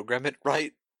quite program it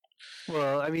right.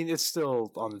 Well, I mean, it's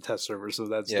still on the test server, so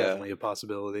that's definitely a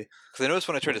possibility. Because I noticed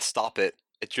when I tried to stop it,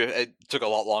 it took a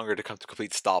lot longer to come to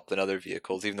complete stop than other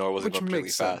vehicles, even though it wasn't going completely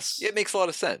fast. It makes a lot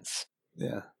of sense.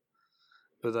 Yeah.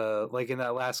 But like in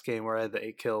that last game where I had the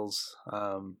 8 kills,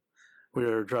 we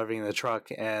were driving in the truck,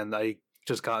 and I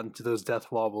just got into those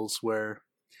death wobbles where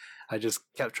I just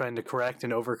kept trying to correct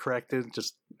and overcorrected,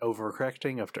 just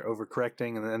overcorrecting after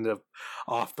overcorrecting, and then ended up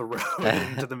off the road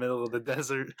into the middle of the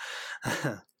desert.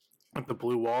 With the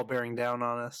blue wall bearing down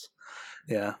on us.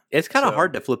 Yeah. It's kind of So-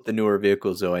 hard to flip the newer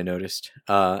vehicles, though, I noticed.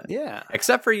 Yeah.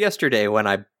 Except for yesterday when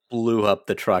I blew up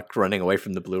the truck running away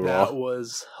from the blue That wall.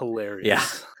 was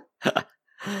hilarious. Yeah.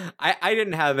 I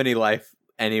didn't have any life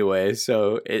anyway,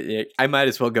 so I might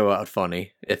as well go out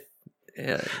funny, if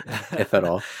at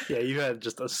all. Yeah, you had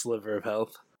just a sliver of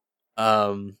health.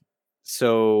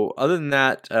 So other than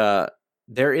that,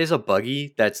 there is a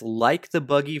buggy that's like the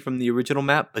buggy from the original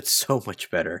map, but so much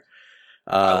better.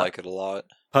 I like it a lot.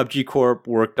 PUBG Corp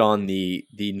worked on the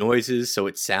noises, so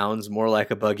it sounds more like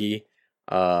a buggy.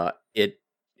 It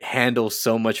handles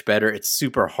so much better. It's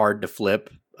super hard to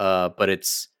flip, but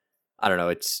I don't know.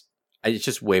 It's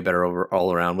just way better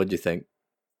all around. What do you think?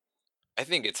 I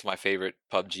think it's my favorite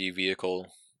PUBG vehicle,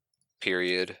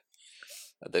 period,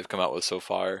 that they've come out with so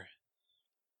far.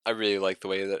 I really like the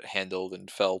way that it handled and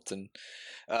felt, and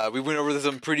we went over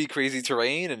some pretty crazy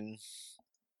terrain and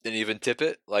didn't even tip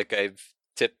it. Like I've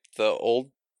tipped the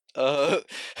old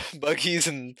buggies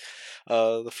in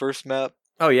the first map.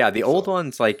 Oh yeah, the old So-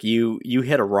 ones, like you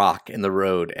hit a rock in the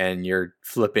road and you're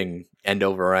flipping end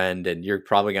over end, and you're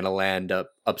probably gonna land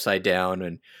upside down,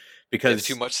 and Because because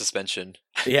too much suspension.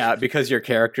 yeah, because your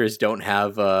characters don't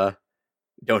have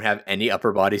any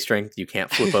upper body strength, you can't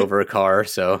flip over a car.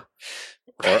 So,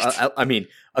 Right. or I mean,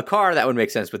 a car that would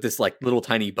make sense, but this like little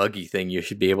tiny buggy thing, you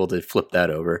should be able to flip that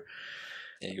over.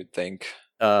 Yeah, you'd think.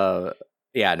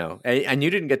 Yeah, no, and you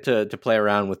didn't get to play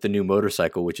around with the new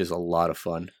motorcycle, which is a lot of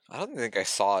fun. I don't think I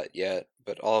saw it yet,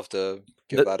 but I'll have to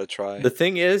give that a try. The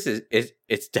thing is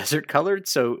it's desert colored,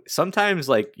 so sometimes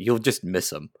like you'll just miss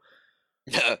them.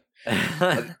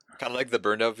 Kind of like the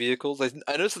burned out vehicles. I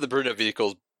noticed that the burned out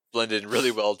vehicles blended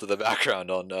really well to the background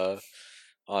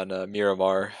on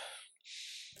Miramar.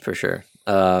 For sure.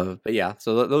 But yeah,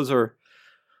 so those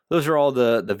are all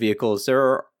the vehicles. There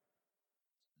are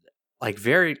like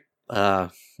very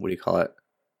what do you call it?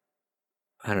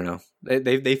 I don't know.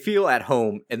 They feel at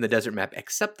home in the desert map,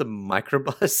 except the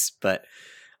microbus. But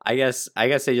I guess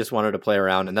they just wanted to play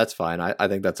around, and that's fine. I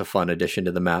think that's a fun addition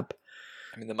to the map.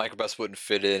 I mean, the microbus wouldn't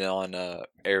fit in on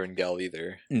Arendelle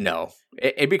either. No,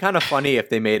 it'd be kind of funny if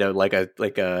they made a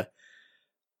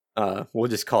we'll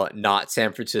just call it not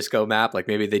San Francisco map. Like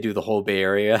maybe they do the whole Bay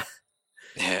Area.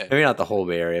 Maybe not the whole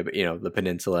Bay Area, but the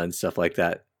peninsula and stuff like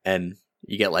that. And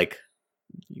you get like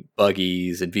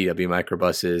buggies and VW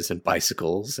microbuses and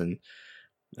bicycles, and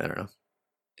I don't know.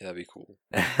 Yeah, that'd be cool.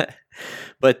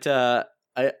 But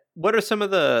what are some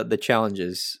of the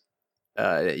challenges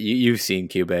you've seen,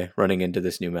 Cube, running into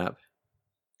this new map?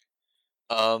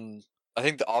 I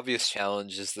think the obvious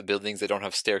challenge is the buildings that don't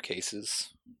have staircases.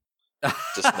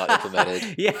 Just not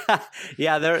implemented.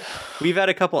 Yeah. We've had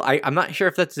a couple. I'm not sure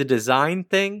if that's a design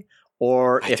thing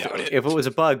or I if doubt it. it was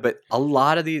a bug, but a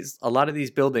lot of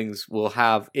these buildings will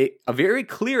have a very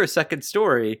clear second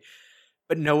story,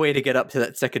 but no way to get up to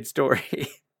that second story.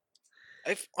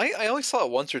 I only saw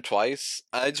it once or twice.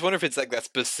 I just wonder if it's like that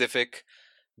specific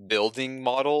building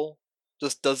model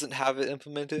just doesn't have it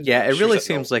implemented. Yeah, I'm it sure really that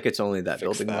they'll seems like it's only that fix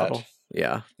building that. model.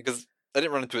 Yeah. Because I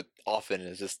didn't run into it often.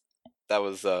 It's just that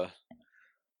was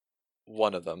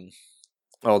one of them.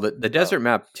 Oh, the desert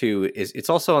map too it's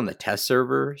also on the test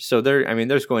server, so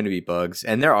there's going to be bugs,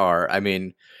 and there are. I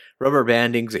mean, rubber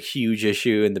banding's a huge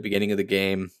issue in the beginning of the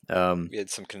game. We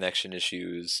had some connection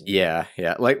issues. Yeah,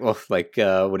 like what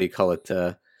do you call it?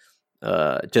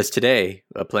 Just today,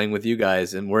 playing with you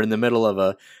guys, and we're in the middle of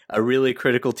a really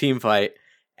critical team fight,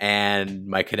 and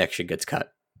my connection gets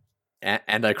cut,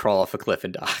 and I crawl off a cliff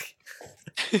and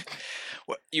die.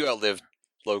 Well, you outlived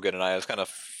Logan and I. It was kind of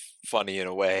funny in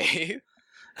a way.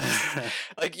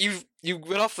 Like you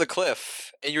went off the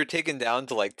cliff and you were taken down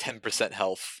to like 10%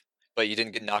 health, but you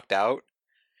didn't get knocked out.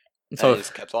 So you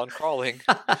just kept on crawling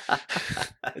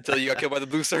until you got killed by the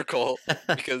blue circle.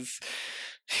 Because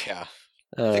I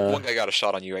think one guy got a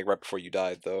shot on you like right before you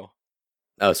died, though.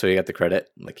 Oh, so you got the credit,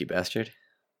 lucky bastard.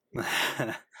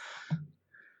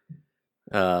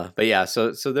 But yeah,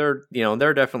 so there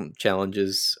are definitely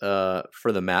challenges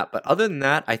for the map, but other than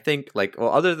that, I think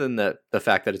other than the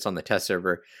fact that it's on the test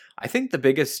server, I think the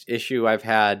biggest issue I've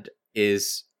had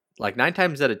is like 9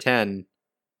 times out of 10,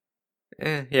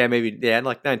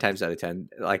 like 9 times out of 10,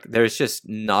 like there's just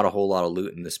not a whole lot of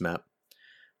loot in this map.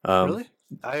 Really?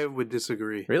 I would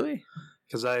disagree. Really?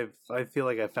 Because I feel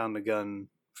like I found a gun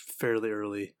fairly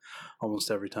early,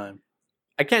 almost every time.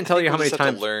 I can't tell you how We'll many just have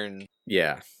to times. learn.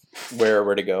 Yeah,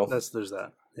 where to go. There's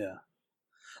that. Yeah.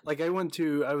 Like I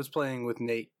was playing with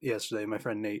Nate yesterday, my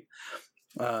friend Nate.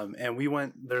 And we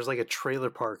went, there's like a trailer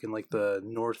park in like the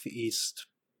northeast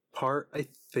part, I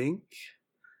think.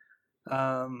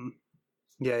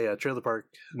 Yeah, trailer park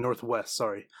northwest.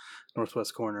 Sorry,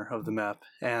 northwest corner of the map.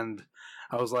 And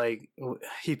I was like,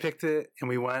 he picked it, and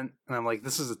we went, and I'm like,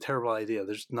 this is a terrible idea.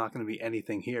 There's not going to be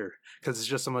anything here because it's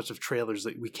just so much of trailers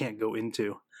that we can't go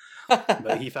into.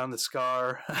 But he found the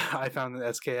Scar. I found the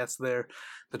SKS there.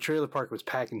 The trailer park was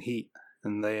packing heat,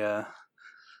 and they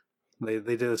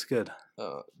did us good.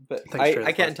 But Thanks, I Trailer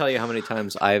can't Park. tell you how many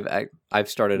times I've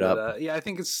started But, up. yeah, I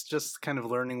think it's just kind of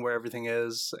learning where everything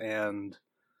is and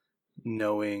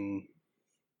knowing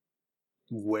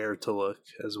where to look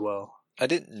as well. I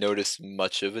didn't notice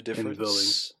much of a buildings,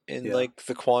 difference in yeah. like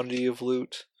the quantity of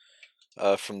loot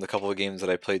from the couple of games that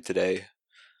I played today.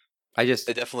 I just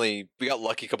It definitely we got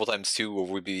lucky a couple times too, where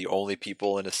we'd be the only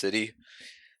people in a city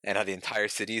and have the entire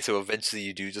city. So eventually,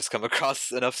 you do just come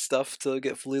across enough stuff to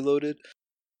get fully loaded.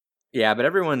 yeah, but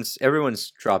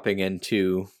everyone's dropping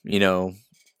into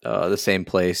the same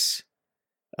place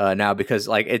now because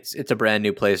like it's a brand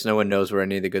new place. No one knows where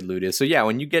any of the good loot is. So yeah,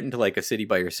 when you get into like a city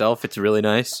by yourself, it's really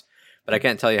nice. But I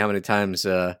can't tell you how many times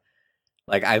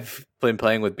like I've been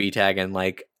playing with B-Tag and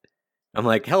like I'm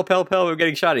like help, we're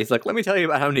getting shot. He's like, let me tell you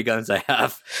about how many guns I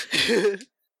have.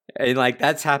 And like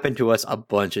that's happened to us a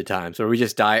bunch of times where we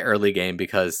just die early game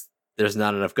because there's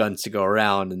not enough guns to go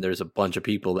around and there's a bunch of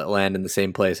people that land in the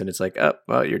same place and it's like, oh,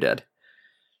 well, you're dead.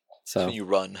 So So you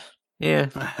run. yeah,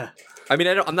 I mean,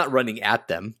 I'm not running at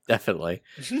them, definitely,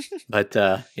 but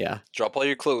yeah. Drop all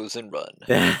your clothes and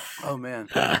run. Oh man,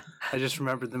 I just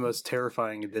remembered the most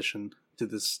terrifying addition to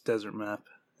this desert map,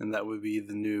 and that would be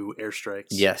the new airstrikes.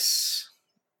 Yes,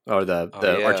 or the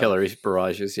Oh, yeah. artillery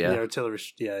barrages. The Yeah, artillery.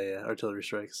 Yeah, artillery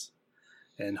strikes.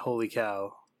 And holy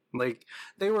cow, like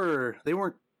they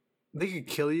could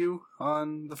kill you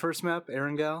on the first map,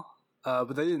 Erangel,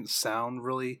 but they didn't sound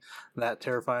really that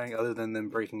terrifying, other than them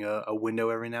breaking a window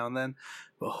every now and then.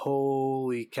 But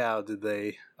holy cow, did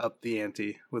they up the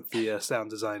ante with the sound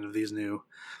design of these new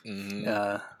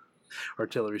Mhm.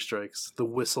 artillery strikes. The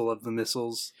whistle of the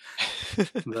missiles.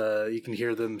 You can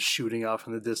hear them shooting off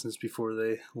in the distance before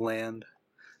they land.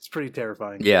 It's pretty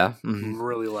terrifying. yeah. Mhm.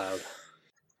 Really loud.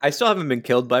 I still haven't been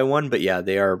killed by one, but yeah,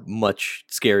 they are much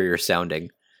scarier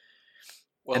sounding.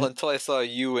 Well, And- until I saw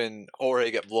you and Ore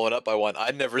get blown up by one,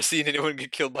 I'd never seen anyone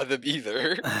get killed by them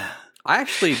either. I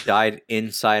actually died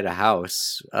inside a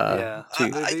house. Yeah, too.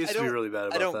 they used to be don't- really bad I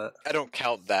about don't. that. I don't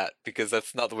count that because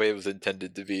that's not the way it was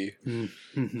intended to be.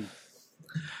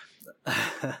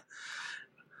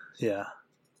 Yeah.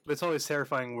 But it's always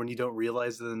terrifying when you don't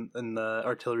realize the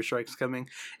artillery strike's coming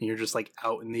and you're just like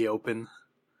out in the open.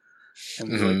 And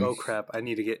you're Mhm. like, oh crap, I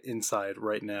need to get inside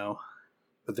right now.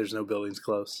 But there's no buildings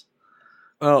close.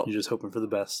 Well, You're just hoping for the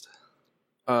best.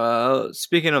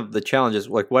 speaking of the challenges,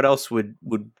 like what else would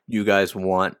you guys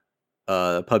want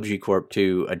PUBG Corp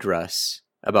to address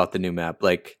about the new map?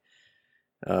 Like,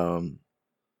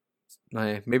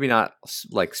 maybe not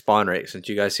like spawn rate, since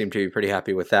you guys seem to be pretty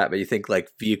happy with that. But you think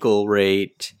like vehicle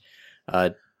rate?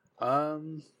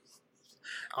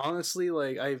 Honestly,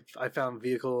 like I found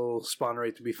vehicle spawn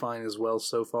rate to be fine as well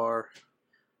so far.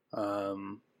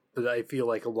 But I feel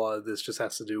like a lot of this just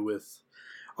has to do with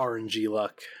RNG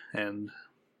luck, and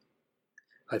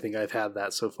I think I've had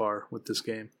that so far with this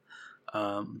game.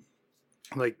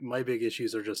 Like my big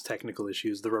issues are just technical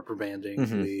issues: the rubber banding,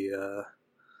 Mhm.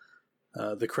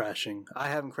 the crashing. I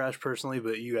haven't crashed personally,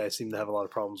 but you guys seem to have a lot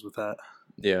of problems with that.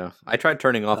 Yeah, I tried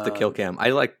turning off the kill cam. I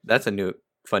like that's a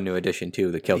fun new addition too,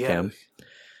 the kill Yeah. cam.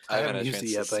 I haven't had a used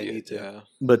it chance yet, to but I see need it, to. Yeah.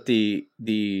 But the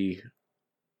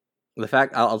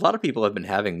fact a lot of people have been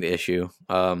having the issue.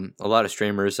 A lot of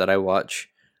streamers that I watch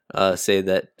say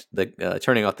that the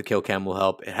turning off the kill cam will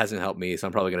help. It hasn't helped me, so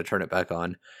I'm probably going to turn it back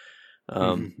on.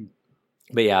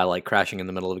 But yeah, like crashing in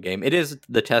the middle of a game. It is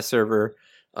the test server,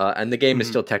 and the game is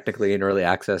still technically in early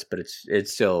access, but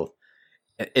it's still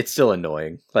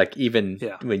annoying. Like even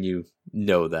when you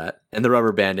know that, and the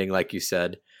rubber banding, like you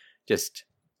said, just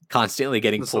constantly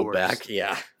getting That's the pulled worst. back.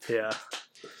 Yeah. Yeah.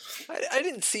 I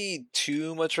didn't see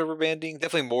too much rubber banding.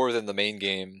 Definitely more than the main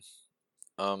game.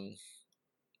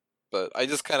 But I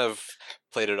just kind of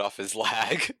played it off as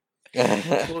lag.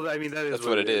 Well, I mean that is That's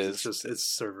what it It's is. just it's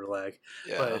server lag.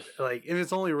 Yeah. But like, and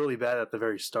it's only really bad at the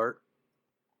very start.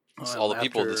 It's all the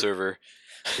people in the After- server.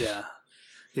 Yeah,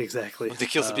 exactly. Once it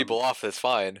kills the people off, that's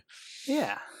fine.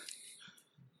 Yeah.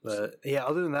 But yeah,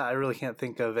 other than that, I really can't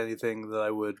think of anything that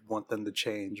I would want them to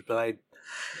change. But I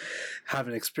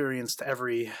haven't experienced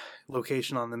every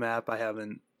location on the map. I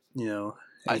haven't, I think-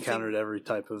 encountered every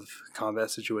type of combat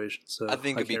situation. So I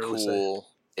think it'd be can't really say. cool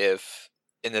if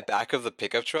in the back of the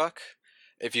pickup truck,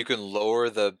 if you can lower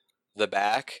the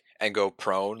back and go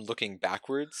prone looking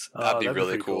backwards, that'd be that'd be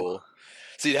really pretty cool. cool.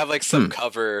 So you'd have like some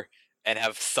cover and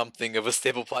have something of a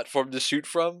stable platform to shoot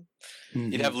from.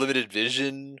 Mm-hmm. You'd have limited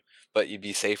vision, but you'd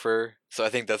be safer. So I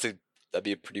think that'd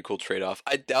be a pretty cool trade-off.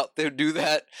 I doubt they'd do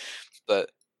that,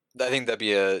 but I think that'd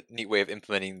be a neat way of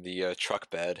implementing the truck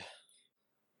bed.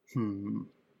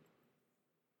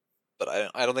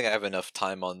 But I don't think I have enough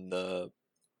time on the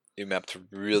new map to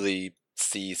really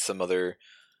see some other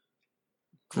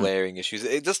glaring issues.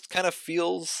 It just kind of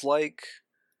feels like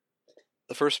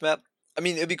the first map. I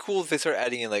mean, it'd be cool if they start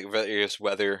adding in like various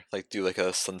weather, like do like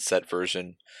a sunset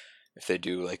version. If they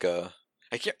do like a,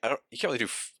 you can't really do.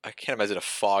 I can't imagine a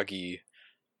foggy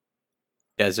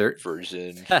desert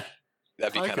version.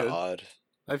 That'd be I kind of could. odd.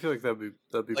 I feel like that'd be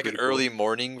Like an pretty cool. early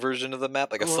morning version of the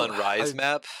map, like a sunrise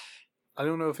map. I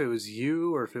don't know if it was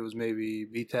you or if it was maybe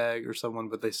VTAG or someone,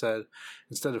 but they said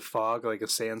instead of fog, like a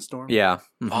sandstorm. Yeah.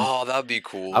 Mm-hmm. Oh, that'd be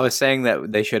cool. I was saying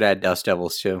that they should add dust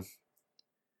devils too.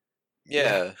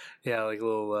 Yeah. Yeah, like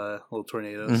little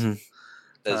tornadoes. Mm-hmm.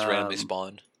 That just randomly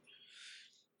spawn.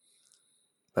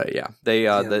 But yeah, they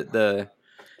the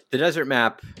desert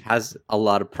map has a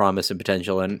lot of promise and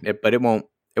potential, but it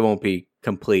won't be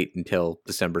complete until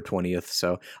December 20th.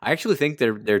 So I actually think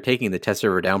they're taking the test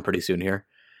server down pretty soon here.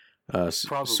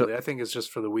 Probably. I think it's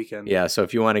just for the weekend. Yeah, so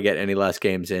if you want to get any last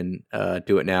games in,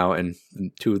 do it now. And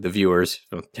to the viewers,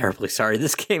 I'm terribly sorry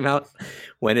this came out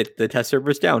when the test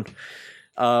server's down.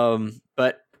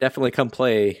 But definitely come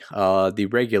play the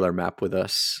regular map with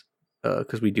us,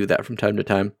 because we do that from time to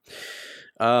time.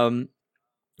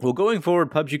 Well, going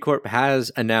forward, PUBG Corp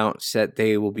has announced that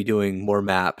they will be doing more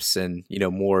maps and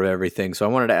more of everything. So I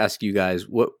wanted to ask you guys,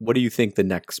 what do you think the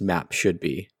next map should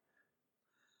be?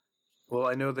 Well,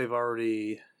 I know they've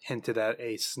already hinted at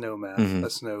a snow map, Mhm. a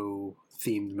snow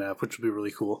themed map, which would be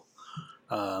really cool.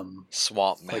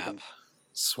 Swamp map. Like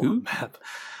swamp map.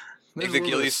 Make There's the a little bit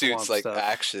ghillie of suits swamp like stuff.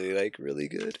 actually like really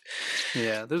good.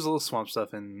 Yeah, there's a little swamp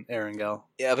stuff in Erangel.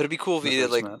 Yeah, but it'd be cool if The you did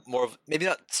first like map. more of maybe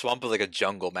not swamp, but like a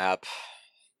jungle map,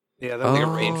 Yeah, that Oh, would like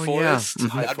a be cool. rainforest. yeah.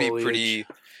 High That'd be foliage. pretty.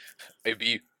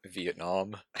 Maybe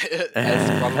Vietnam.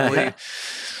 That's probably.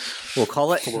 We'll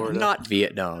call it Florida. not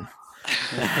Vietnam.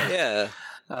 Yeah.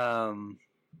 I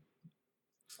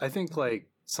think like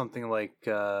something like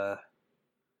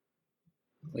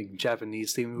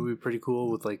Japanese theme would be pretty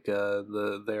cool with like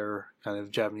their kind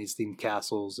of Japanese themed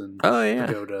castles and Oh yeah,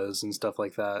 pagodas and stuff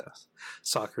like that.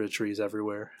 Sakura trees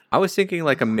everywhere. I was thinking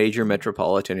like a major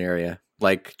metropolitan area,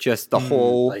 like just the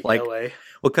whole like like LA.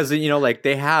 because like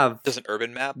they have Just an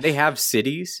urban map.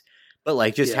 cities, but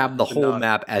like just Yeah, have the but whole not-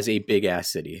 map as a big ass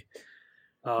city,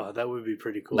 Oh, that would be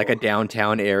pretty cool. like a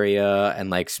downtown area and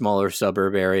like smaller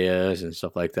suburb areas and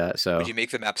stuff like that. So Would you make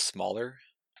the map smaller?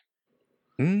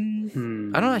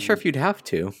 I'm not sure if you'd have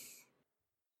to.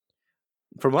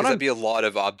 From what Because I'm that'd be a lot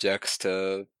of objects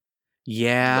to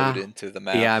yeah, load into the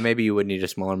map. yeah, maybe you would need a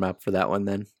smaller map for that one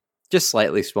then. Just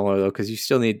slightly smaller though, because you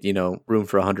still need room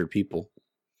for 100 people.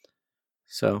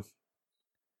 So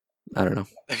I don't know.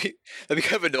 That'd be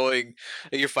kind of annoying.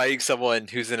 Like you're fighting someone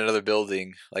who's in another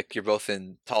building. Like you're both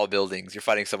in tall buildings. You're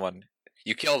fighting someone.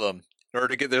 You kill them. In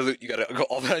order to get their loot, you gotta go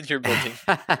all the way on your building,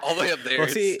 all the way up there. Well,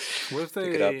 see, What if Pick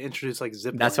it up. they introduce like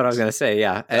zip that's what I was lines? gonna say.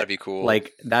 Yeah, That'd be cool.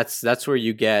 Like that's where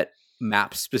you get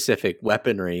map specific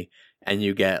weaponry, and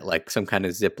you get like some kind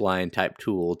of zip line type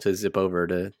tool to zip over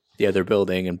to the other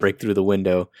building and break through the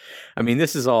window. I mean,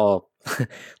 this is all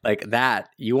like that.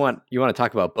 You want to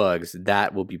talk about bugs?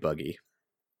 That will be buggy.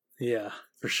 Yeah,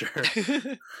 for sure.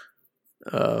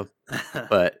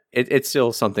 But it's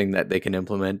still something that they can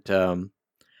implement.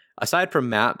 Aside from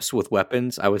maps with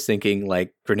weapons, I was thinking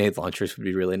like grenade launchers would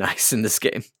be really nice in this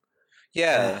game.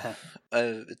 yeah,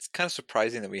 it's kind of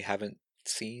surprising that we haven't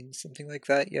seen something like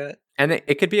that yet. And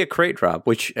it could be a crate drop,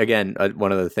 which again,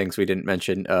 one of the things we didn't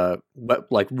mention, but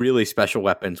like really special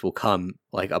weapons will come,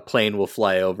 like a plane will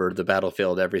fly over the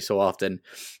battlefield every so often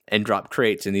and drop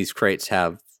crates, and these crates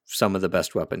have some of the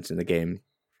best weapons in the game,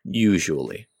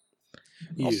 usually.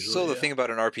 Also, the thing about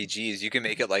an RPG is you can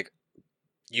make it like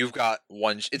you've got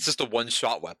it's just a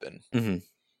one-shot weapon. Mm-hmm.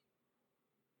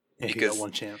 Yeah, you because- got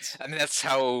one chance. I mean, that's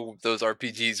how those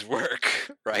RPGs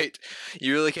work, right?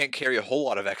 You really can't carry a whole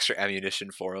lot of extra ammunition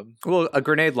for them. Well, a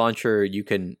grenade launcher you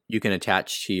can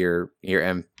attach to your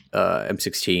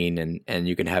M16 and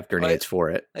you can have grenades for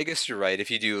it. I guess you're right. If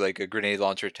you do like a grenade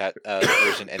launcher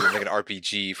version and then like an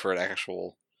RPG for an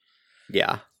actual,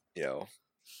 Yeah. you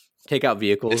Take out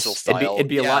vehicles. Missile style. It'd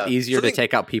be a lot Yeah. easier to Something-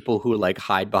 take out people who like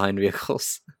hide behind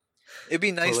vehicles. it'd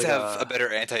be nice like to have a- a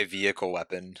better anti-vehicle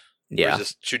weapon. Yeah. Or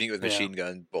just shooting it with Yeah. machine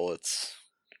gun bullets.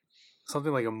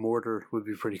 Something like a mortar would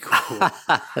be pretty cool.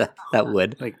 That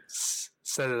would. Like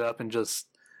set it up and just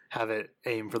have it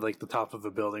aim for like the top of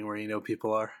a building where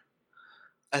people are.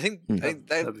 I think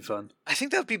That'd be fun. I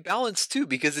think that'd be balanced too,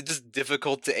 because it's just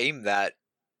difficult to aim that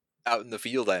out in the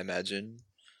field, I imagine.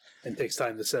 And it takes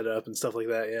time to set up and stuff like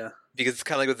that, yeah. Because it's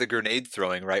kind of like with the grenade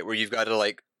throwing, right? Where you've got to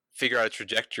like figure out a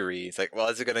trajectory. It's like, well,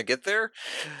 is it going to get there?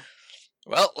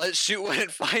 Well, let's shoot one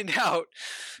and find out.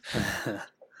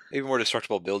 Maybe more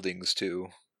destructible buildings too.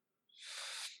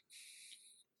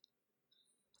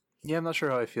 Yeah, I'm not sure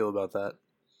how I feel about that.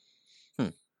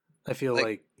 I feel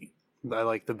like I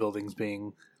like the buildings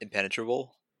being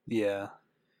impenetrable. Yeah.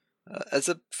 As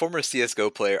a former CS:GO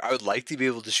player, I would like to be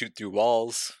able to shoot through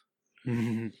walls.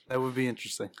 That would be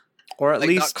interesting. Or at like,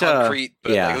 least not concrete,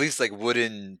 but yeah. like, at least like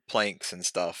wooden planks and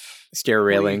stuff. Stair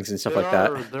railings and stuff like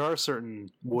that. There are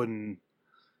certain wooden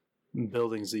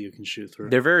buildings that you can shoot through.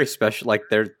 They're very special. Like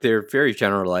they're very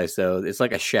generalized though. It's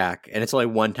like a shack, and it's only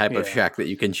one type of shack that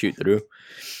you can shoot through.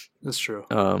 That's true.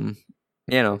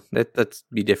 You know, that's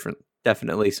be different.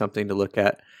 Definitely something to look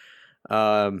at.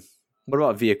 What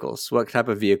about vehicles? What type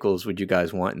of vehicles would you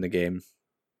guys want in the game?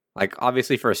 Like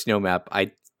obviously for a snow map,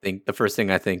 I think the first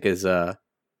thing I think is snowmobile.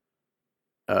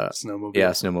 Yeah,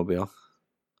 snowmobile.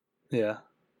 Yeah.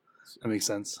 That makes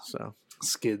sense. So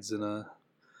skids and a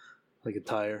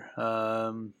tire.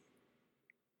 I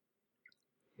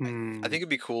think it'd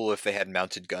be cool if they had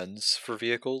mounted guns for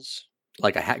vehicles.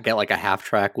 Like get like a half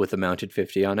track with a mounted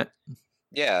 50 on it.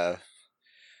 Yeah.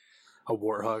 A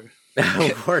Warthog.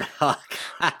 Warthog.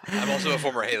 I'm also a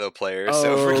former Halo player,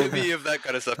 so forgive me if that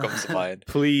kind of stuff comes to mind.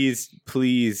 Please,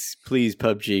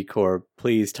 PUBG Corp,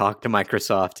 please talk to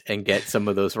Microsoft and get some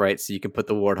of those rights so you can put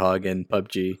the Warthog in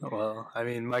PUBG. Well, I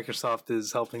mean, Microsoft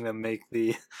is helping them make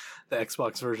the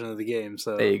Xbox version of the game,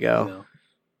 so there you go.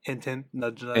 Hint, hint,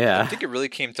 nudge, nudge. Yeah. I think it really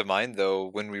came to mind though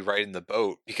when we ride in the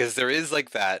boat, because there is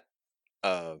like that.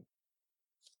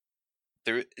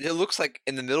 It looks like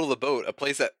in the middle of the boat a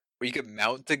place where you could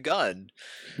mount a gun.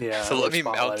 Yeah. So let me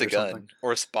mount a gun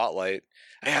or a spotlight.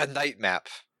 I had a night map.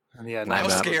 Yeah. How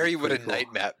scary would a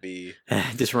night map be?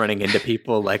 Just running into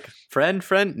people like friend,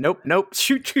 nope,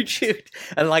 shoot,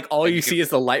 and like all you see is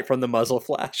the light from the muzzle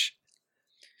flash.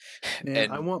 Man,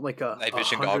 and I want like a night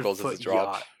vision goggles as a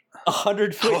drop.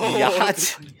 100-foot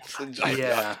yacht.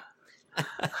 Yeah.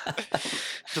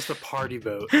 Just a party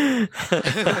boat.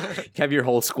 Have your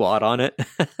whole squad on it.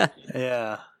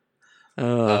 Yeah.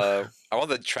 I want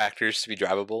the tractors to be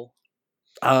drivable.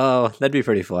 Oh, that'd be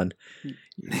pretty fun.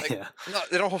 Yeah.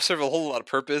 They don't serve a whole lot of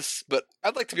purpose, but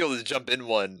I'd like to be able to jump in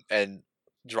one and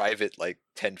drive it like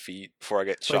 10 feet before I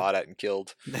get shot at and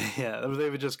killed. Yeah, they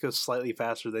would just go slightly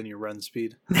faster than your run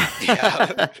speed.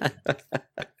 Yeah.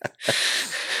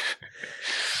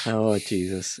 Oh,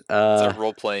 Jesus. It's like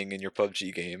role-playing in your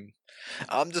PUBG game.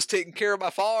 I'm just taking care of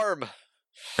my farm.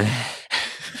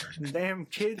 Damn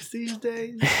kids these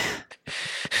days.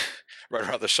 Right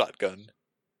around the shotgun.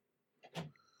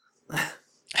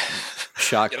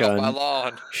 Shotgun. Get off my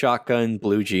lawn. Shotgun,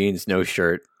 blue jeans, no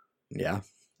shirt. Yeah.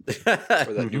 Or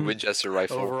that new Winchester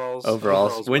rifle.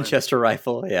 Overalls. Winchester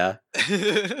rifle, yeah.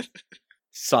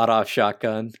 Sawed-off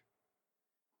shotgun.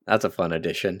 That's a fun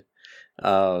addition.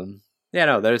 Yeah,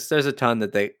 no, there's a ton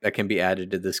that can be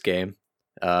added to this game,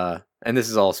 and this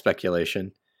is all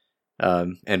speculation,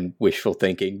 and wishful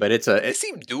thinking. But it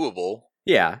seemed doable.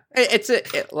 Yeah,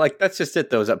 like that's just it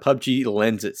though. Is that PUBG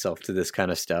lends itself to this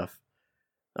kind of stuff.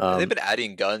 They've been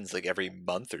adding guns like every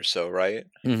month or so, right?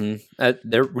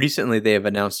 Mm-hmm. Recently they have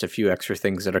announced a few extra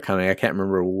things that are coming. I can't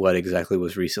remember what exactly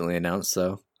was recently announced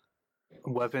though.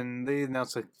 They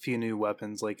announced a few new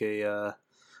weapons, like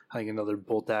I think another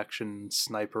bolt-action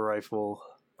sniper rifle.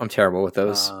 I'm terrible with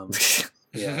those.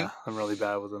 Yeah, I'm really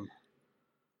bad with them.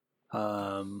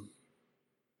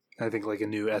 I think like a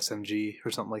new SMG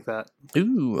or something like that.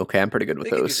 Ooh, okay, I'm pretty good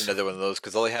with those. Use another one of those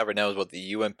because all they have right now is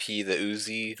the UMP, the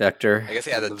Uzi, Vector. I guess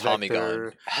they had the Tommy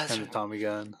gun and the Tommy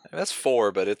gun. I mean, that's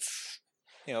 4, but it's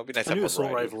it'd be nice. A new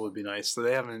assault rifle would be nice. So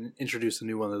they haven't introduced a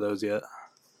new one of those yet.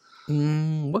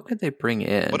 What could they bring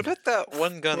in? What about that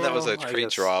one gun that was a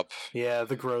crate drop? Yeah,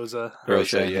 the Groza.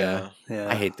 Yeah.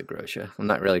 I hate the Groza. I'm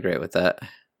not really great with that.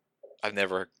 I've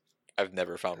never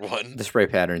found one. The spray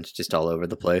pattern's just all over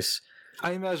the place.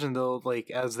 I imagine they'll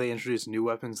as they introduce new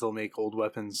weapons, they'll make old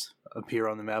weapons appear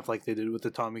on the map like they did with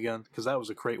the Tommy gun, because that was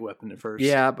a great weapon at first.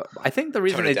 Yeah, but I think the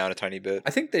reason tone it down a tiny bit.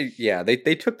 I think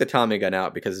they took the Tommy gun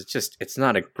out because it's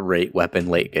not a great weapon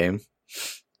late game.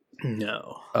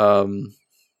 No.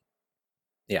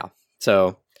 Yeah.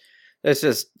 So there's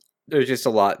just a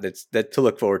lot that to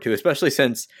look forward to, especially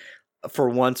since for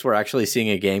once we're actually seeing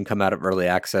a game come out of early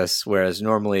access, whereas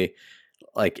normally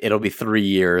it'll be 3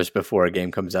 years before a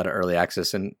game comes out of early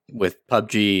access. And with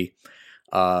PUBG,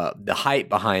 the hype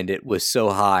behind it was so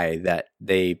high that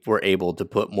they were able to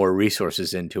put more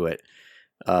resources into it,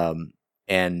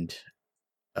 and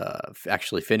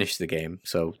actually finish the game.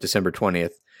 So December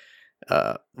 20th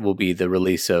will be the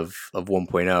release of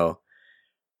 1.0.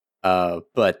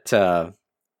 But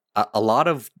a lot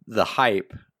of the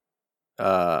hype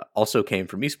also came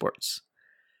from esports.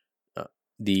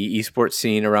 The esports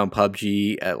scene around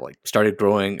PUBG started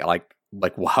growing like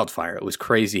wildfire. It was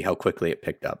crazy how quickly it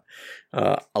picked up.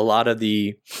 A lot of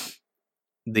the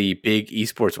big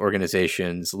esports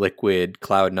organizations, Liquid,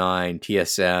 Cloud9,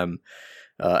 TSM,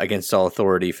 Against All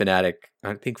Authority, Fnatic.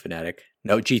 I think Fnatic.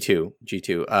 No,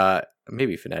 G2.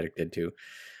 Maybe Fnatic did too.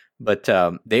 But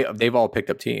they've all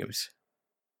picked up teams.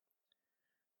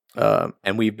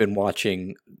 And we've been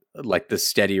watching like the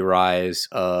steady rise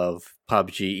of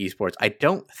PUBG esports. I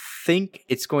don't think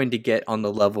it's going to get on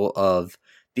the level of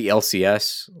the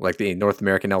LCS, like the North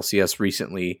American LCS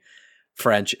recently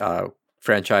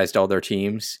franchised all their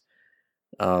teams.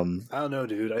 I don't know,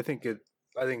 dude. I think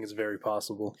it's very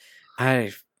possible.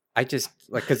 I just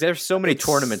like, because there's so many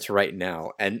tournaments right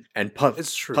now, and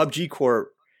it's true. PUBG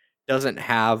Corp doesn't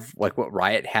have like what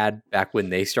Riot had back when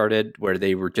they started, where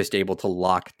they were just able to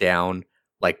lock down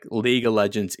like League of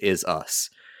Legends is us.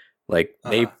 Like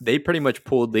they pretty much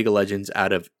pulled League of Legends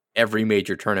out of every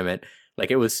major tournament.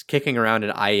 Like it was kicking around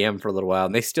in IEM for a little while,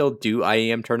 and they still do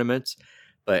IEM tournaments.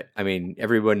 But I mean,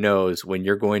 everyone knows if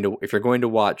you're going to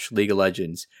watch League of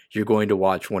Legends, you're going to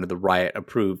watch one of the Riot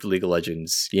approved League of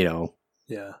Legends,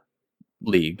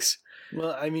 leagues.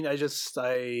 Well, I mean, I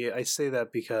say that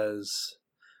because,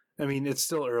 I mean, it's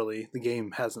still early. The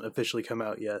game hasn't officially come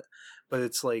out yet, but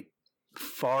it's like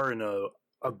far and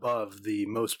above the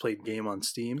most played game on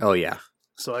Steam. Oh yeah.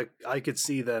 So I could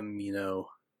see them,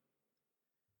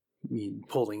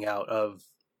 pulling out of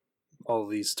all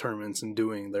these tournaments and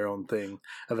doing their own thing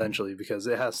eventually, because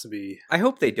it has to be. I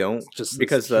hope they don't, just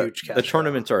because the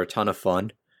tournaments are a ton of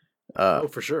fun.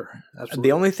 For sure. Absolutely.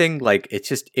 The only thing, like,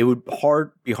 it would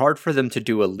be hard for them to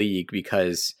do a league,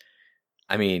 because,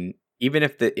 I mean, even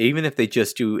if they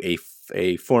just do a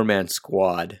 4-man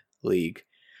squad league,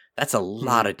 that's a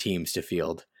lot of teams to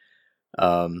field.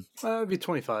 It'd be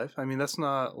 25. I mean, that's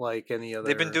not like any other.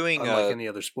 They've been doing any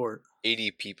other sport.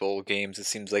 80 people games. It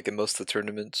seems like in most of the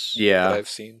tournaments. Yeah, that I've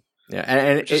seen. Yeah,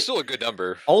 and it's still a good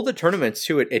number. All the tournaments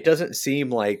too. It doesn't seem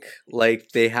like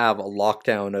they have a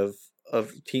lockdown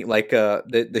of team, like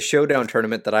the Showdown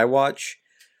tournament that I watch.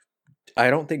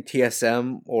 I don't think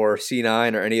TSM or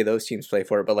C9 or any of those teams play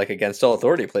for it, but like Against All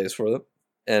Authority plays for them,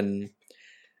 and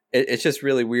it's just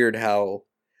really weird how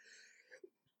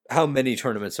many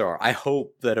tournaments there are. I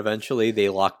hope that eventually they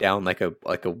lock down like a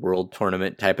world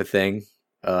tournament type of thing,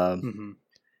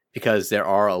 because there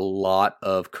are a lot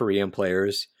of Korean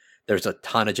players. There's a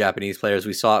ton of Japanese players.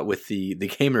 We saw it with the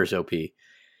Gamers OP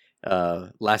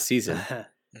last season.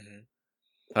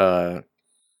 Yeah,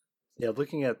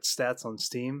 looking at stats on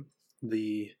Steam,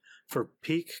 for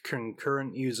peak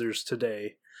concurrent users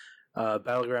today,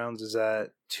 Battlegrounds is at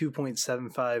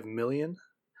 2.75 million.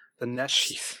 The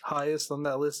next highest on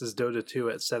that list is Dota 2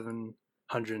 at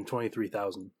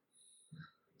 723,000.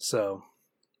 So,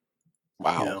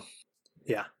 wow,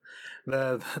 yeah,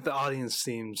 the audience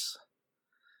seems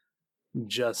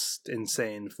just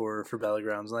insane for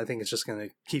Battlegrounds, and I think it's just going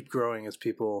to keep growing as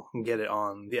people get it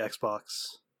on the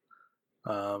Xbox,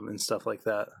 and stuff like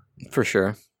that. For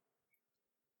sure.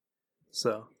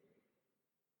 So,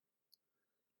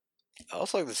 I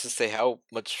also like to say how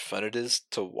much fun it is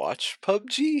to watch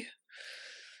PUBG.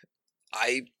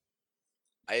 I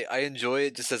enjoy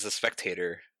it just as a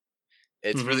spectator.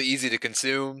 It's really easy to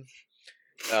consume.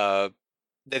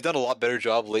 They've done a lot better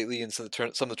job lately in some of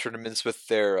the tournaments with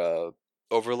their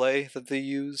overlay that they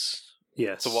use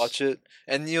to watch it,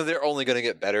 and they're only going to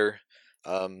get better,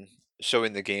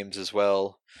 showing the games as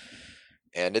well,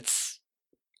 and it's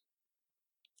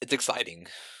exciting.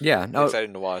 Yeah, it's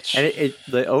exciting to watch, and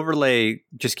the overlay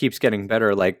just keeps getting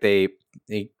better. Like they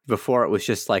before, it was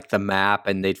just like the map,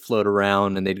 and they'd float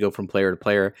around and they'd go from player to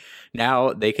player.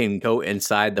 Now they can go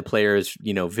inside the player's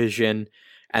vision,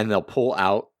 and they'll pull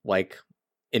out like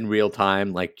in real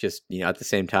time, like just at the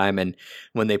same time. And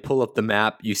when they pull up the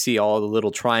map, you see all the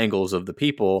little triangles of the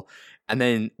people, and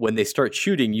then when they start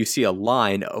shooting, you see a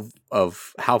line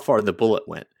of how far the bullet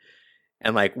went.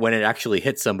 And like when it actually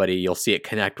hits somebody, you'll see it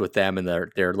connect with them, and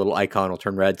their little icon will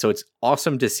turn red. So it's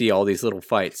awesome to see all these little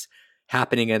fights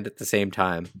happening at the same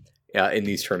time in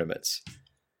these tournaments.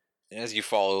 And as you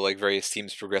follow like various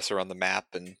teams progress around the map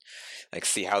and like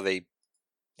see how they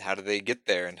how do they get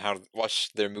there and how to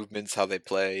watch their movements, how they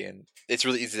play, and it's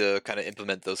really easy to kind of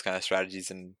implement those kind of strategies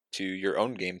into your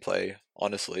own gameplay.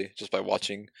 Honestly, just by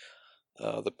watching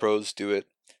the pros do it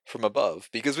from above,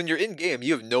 because when you're in game,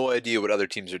 you have no idea what other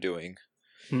teams are doing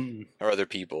or other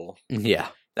people. Yeah,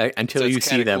 until So it's you see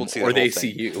kinda them cool to see or that they whole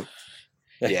see thing. you.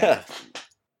 Yeah.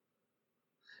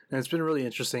 And it's been really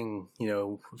interesting,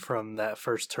 from that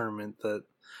first tournament that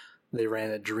they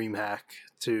ran at DreamHack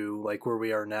to like where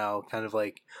we are now, kind of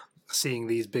like seeing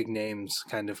these big names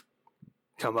kind of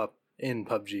come up in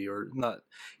PUBG, or not,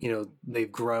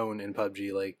 they've grown in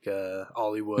PUBG, like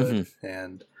Hollywood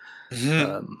and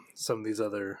some of these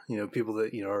other, people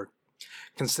that, are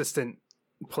consistent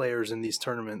players in these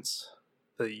tournaments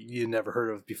that you never heard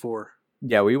of before.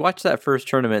 Yeah, we watched that first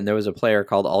tournament, and there was a player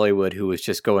called Hollywood who was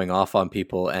just going off on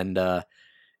people, and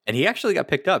he actually got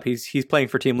picked up. He's playing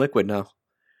for Team Liquid now.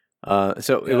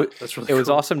 So that's really it was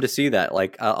cool. awesome to see that.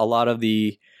 Like a lot of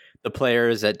the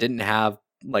players that didn't have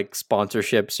like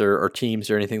sponsorships or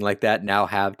teams or anything like that now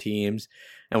have teams,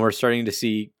 and we're starting to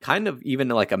see kind of even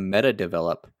like a meta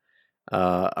develop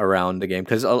around the game,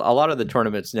 because a lot of the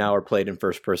tournaments now are played in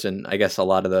first person. I guess a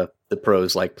lot of the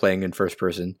pros like playing in first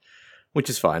person, which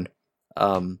is fine.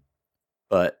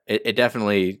 But it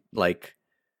definitely like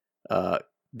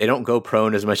they don't go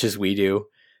prone as much as we do.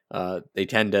 They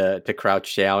tend to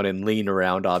crouch down and lean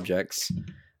around objects.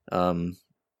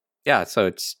 Yeah, so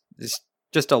it's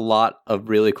just a lot of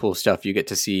really cool stuff you get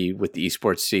to see with the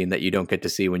esports scene that you don't get to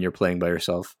see when you're playing by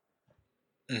yourself.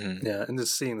 Mm-hmm. Yeah, and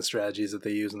just seeing the strategies that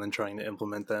they use and then trying to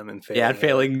implement them and failing. Yeah, and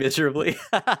failing miserably.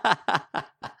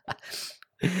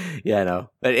 Yeah, no,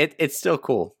 but it's still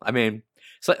cool. I mean,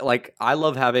 so like I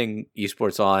love having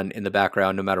esports on in the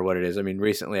background no matter what it is. I mean,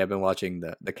 recently I've been watching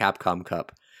the Capcom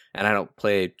Cup, and I don't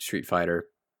play Street Fighter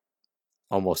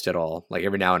almost at all. Like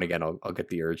every now and again I'll get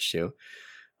the urge to.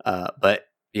 But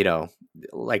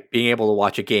like being able to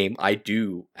watch a game I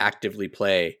do actively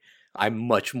play, I'm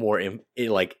much more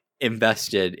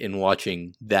invested in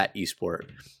watching that esport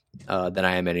than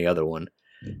I am any other one.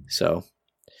 So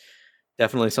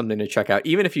definitely something to check out.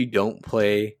 Even if you don't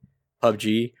play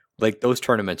PUBG, like those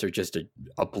tournaments are just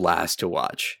a blast to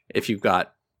watch if you've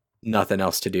got nothing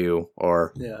else to do.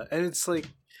 Or yeah, and it's like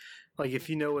if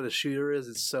you know what a shooter is,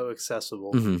 it's so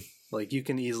accessible. Like you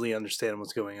can easily understand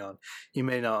what's going on. You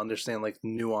may not understand like the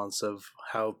nuance of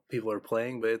how people are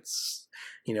playing, but it's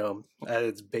at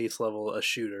its base level a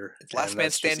shooter. It's last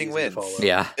man standing wins.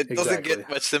 Yeah, it doesn't get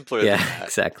much simpler. Yeah, than that.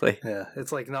 exactly. Yeah,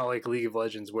 it's like not like League of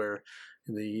Legends where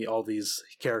all these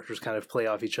characters kind of play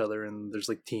off each other and there's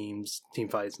like team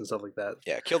fights and stuff like that.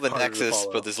 Yeah, kill the Harder to Nexus,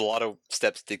 follow. but there's a lot of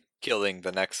steps to killing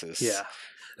the Nexus. Yeah,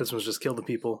 this one's just kill the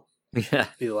people, Yeah,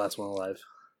 be the last one alive.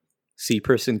 see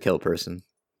person, kill person.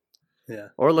 Yeah,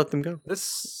 or let them go.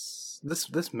 This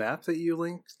map that you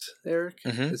linked, Eric,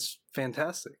 is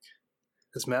fantastic.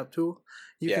 This map tool,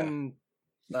 you can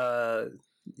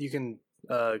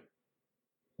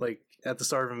like at the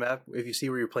start of a map, if you see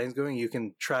where your plane's going, you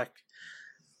can track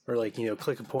or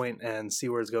click a point and see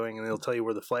where it's going, and it'll tell you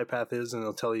where the flight path is, and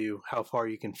it'll tell you how far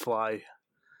you can fly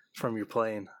from your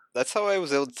plane. That's how I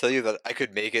was able to tell you that I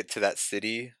could make it to that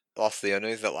city, Los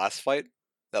Leones, that last fight.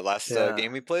 That last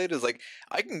game we played is like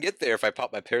I can get there if I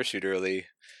pop my parachute early,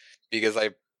 because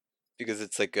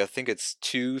it's like I think it's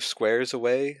 2 squares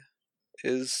away.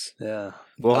 Yeah,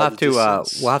 we'll have to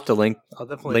link. I'll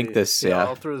definitely link this. Yeah,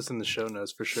 I'll throw this in the show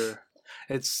notes for sure.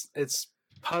 It's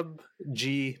pubgmap.io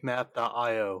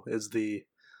is the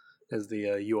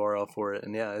URL for it,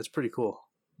 and yeah, it's pretty cool.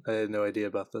 I had no idea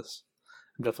about this.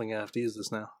 I'm definitely gonna have to use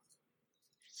this now.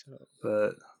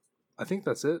 But I think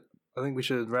that's it. I think we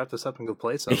should wrap this up and go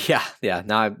play some. Yeah.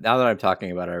 Now that I'm talking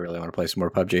about it, I really want to play some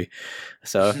more PUBG.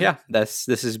 So yeah, this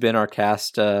has been our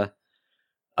cast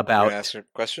about. Ask a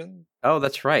question. Oh,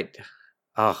 that's right.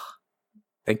 Oh,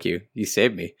 thank you. You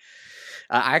saved me.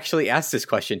 I actually asked this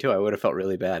question too. I would have felt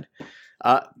really bad.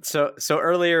 So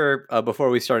earlier before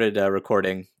we started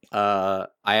recording, I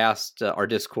asked our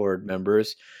Discord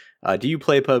members, do you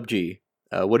play PUBG?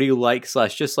 What do you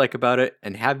like/dislike about it?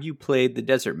 And have you played the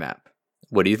desert map?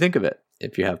 What do you think of it,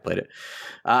 if you have played it?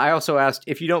 I also asked,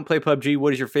 if you don't play PUBG,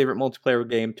 what is your favorite multiplayer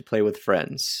game to play with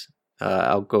friends?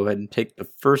 I'll go ahead and take the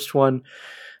first one.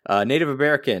 Native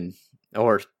American,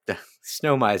 or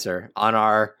Snow Miser, on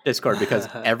our Discord, because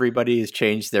everybody has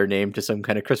changed their name to some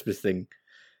kind of Christmas thing,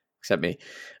 except me.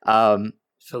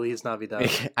 Feliz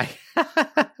Navidad.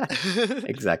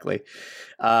 Exactly.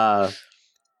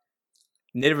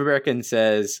 Native American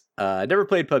says, never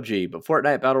played PUBG, but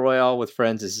Fortnite Battle Royale with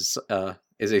friends is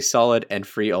a solid and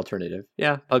free alternative.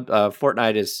 Yeah,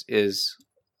 Fortnite is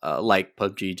like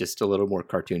PUBG, just a little more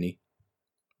cartoony.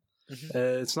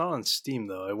 It's not on Steam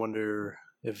though. I wonder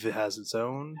if it has its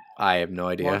own I have no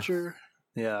idea. launcher.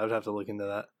 Yeah, I would have to look into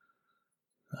that.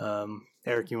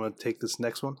 Eric, you want to take this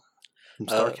next one from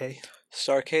Stark?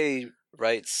 Star K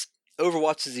writes,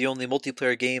 Overwatch is the only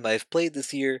multiplayer game I've played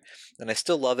this year, and I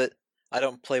still love it. I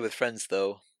don't play with friends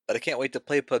though, but I can't wait to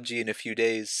play PUBG in a few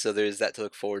days, so there's that to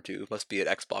look forward to. Must be an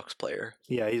Xbox player.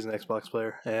 Yeah, he's an Xbox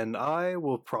player, and I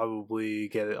will probably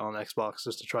get it on Xbox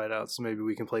just to try it out, so maybe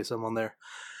we can play some on there.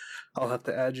 I'll have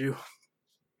to add you.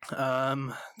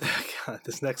 God,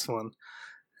 this next one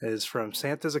is from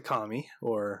Santa's Akami,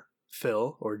 or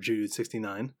Phil, or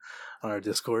Jude69 on our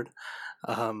Discord.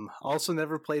 Also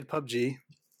never played PUBG.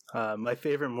 My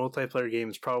favorite multiplayer game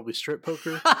is probably Strip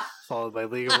Poker, followed by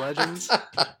League of Legends.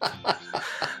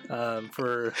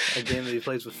 For a game that he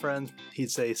plays with friends,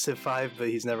 he'd say Civ 5, but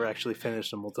he's never actually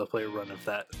finished a multiplayer run of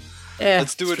that.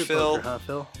 Let's do it, Strip Phil. Poker, huh,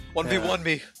 Phil? 1v1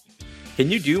 me. Can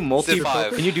you do Civ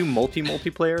 5. Can you do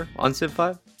multiplayer on Civ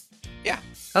 5? Yeah.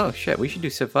 Oh shit, we should do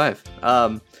Civ 5.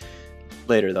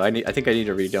 Later though. I think I need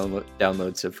to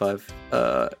download Civ 5.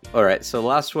 All right. So the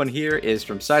last one here is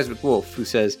from Seismic Wolf, who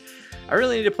says, "I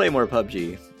really need to play more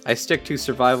PUBG. I stick to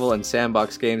survival and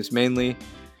sandbox games mainly,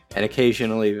 and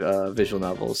occasionally visual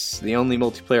novels. The only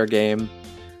multiplayer game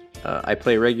I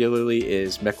play regularly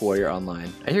is MechWarrior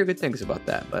Online. I hear good things about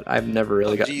that, but I've never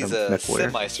really gotten PUBG's to a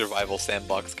MechWarrior. semi-survival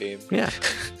sandbox game. Yeah,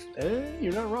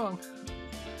 You're not wrong.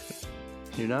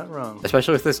 You're not wrong.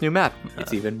 especially with this new map.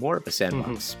 It's even more of a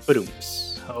sandbox.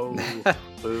 Badooms. Oh,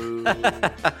 boo.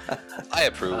 I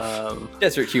approve.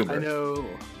 Desert humor. I know,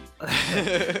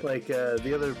 like,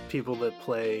 the other people that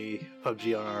play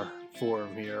PUBG on our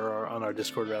forum here, or on our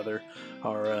Discord rather,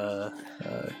 are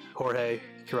Jorge,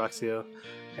 Kiraxio,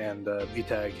 and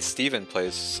VTag. Steven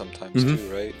plays sometimes Mhm.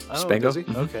 too, right? Oh, Spango? does he?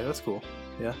 Mhm. Okay, that's cool.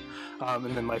 Yeah.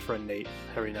 And then my friend Nate,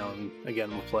 every now and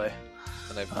again, will play.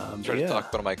 And I've but tried to yeah.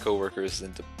 talk one of my coworkers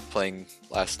into playing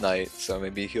last night, so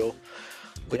maybe he'll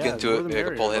look Yeah, into more it. the Maybe I can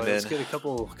merrier. pull him Like, let's in. get a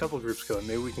couple groups going.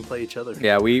 Maybe we can play each other.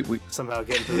 Yeah, we Somehow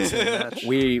get into the same match.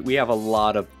 we have a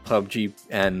lot of PUBG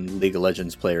and League of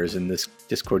Legends players in this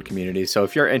Discord community. So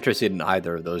if you're interested in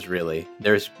either of those, really,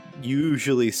 there's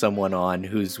usually someone on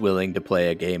who's willing to play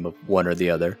a game of one or the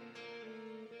other.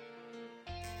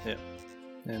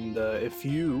 And if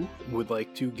you would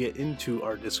like to get into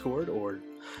our Discord or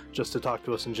just to talk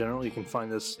to us in general, you can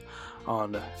find us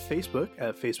on Facebook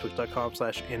at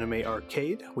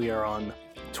facebook.com/animearcade. We are on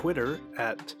Twitter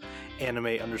at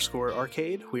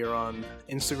anime_arcade. We are on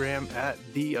Instagram at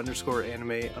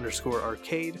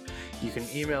 _anime_arcade. You can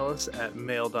email us at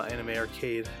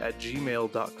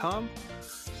mail.animearcade@gmail.com.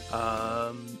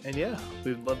 And yeah,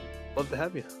 we'd love to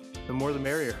have you. The more the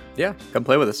merrier. Yeah, come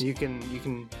play with us. You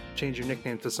can change your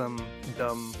nickname to some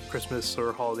dumb Christmas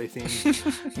or holiday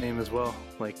themed name as well,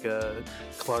 like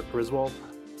Clark Griswold.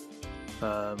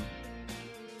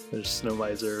 There's Snow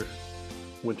Miser,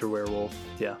 Winter Werewolf.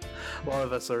 Yeah, a lot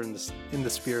of us are in the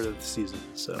spirit of the season,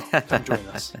 so come join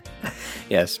us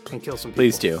Yes, and kill some people.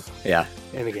 please do. Yeah.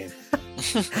 In a game.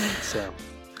 So,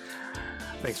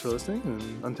 thanks for listening,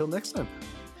 and until next time,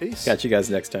 peace. Catch you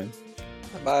guys next time.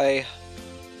 Bye.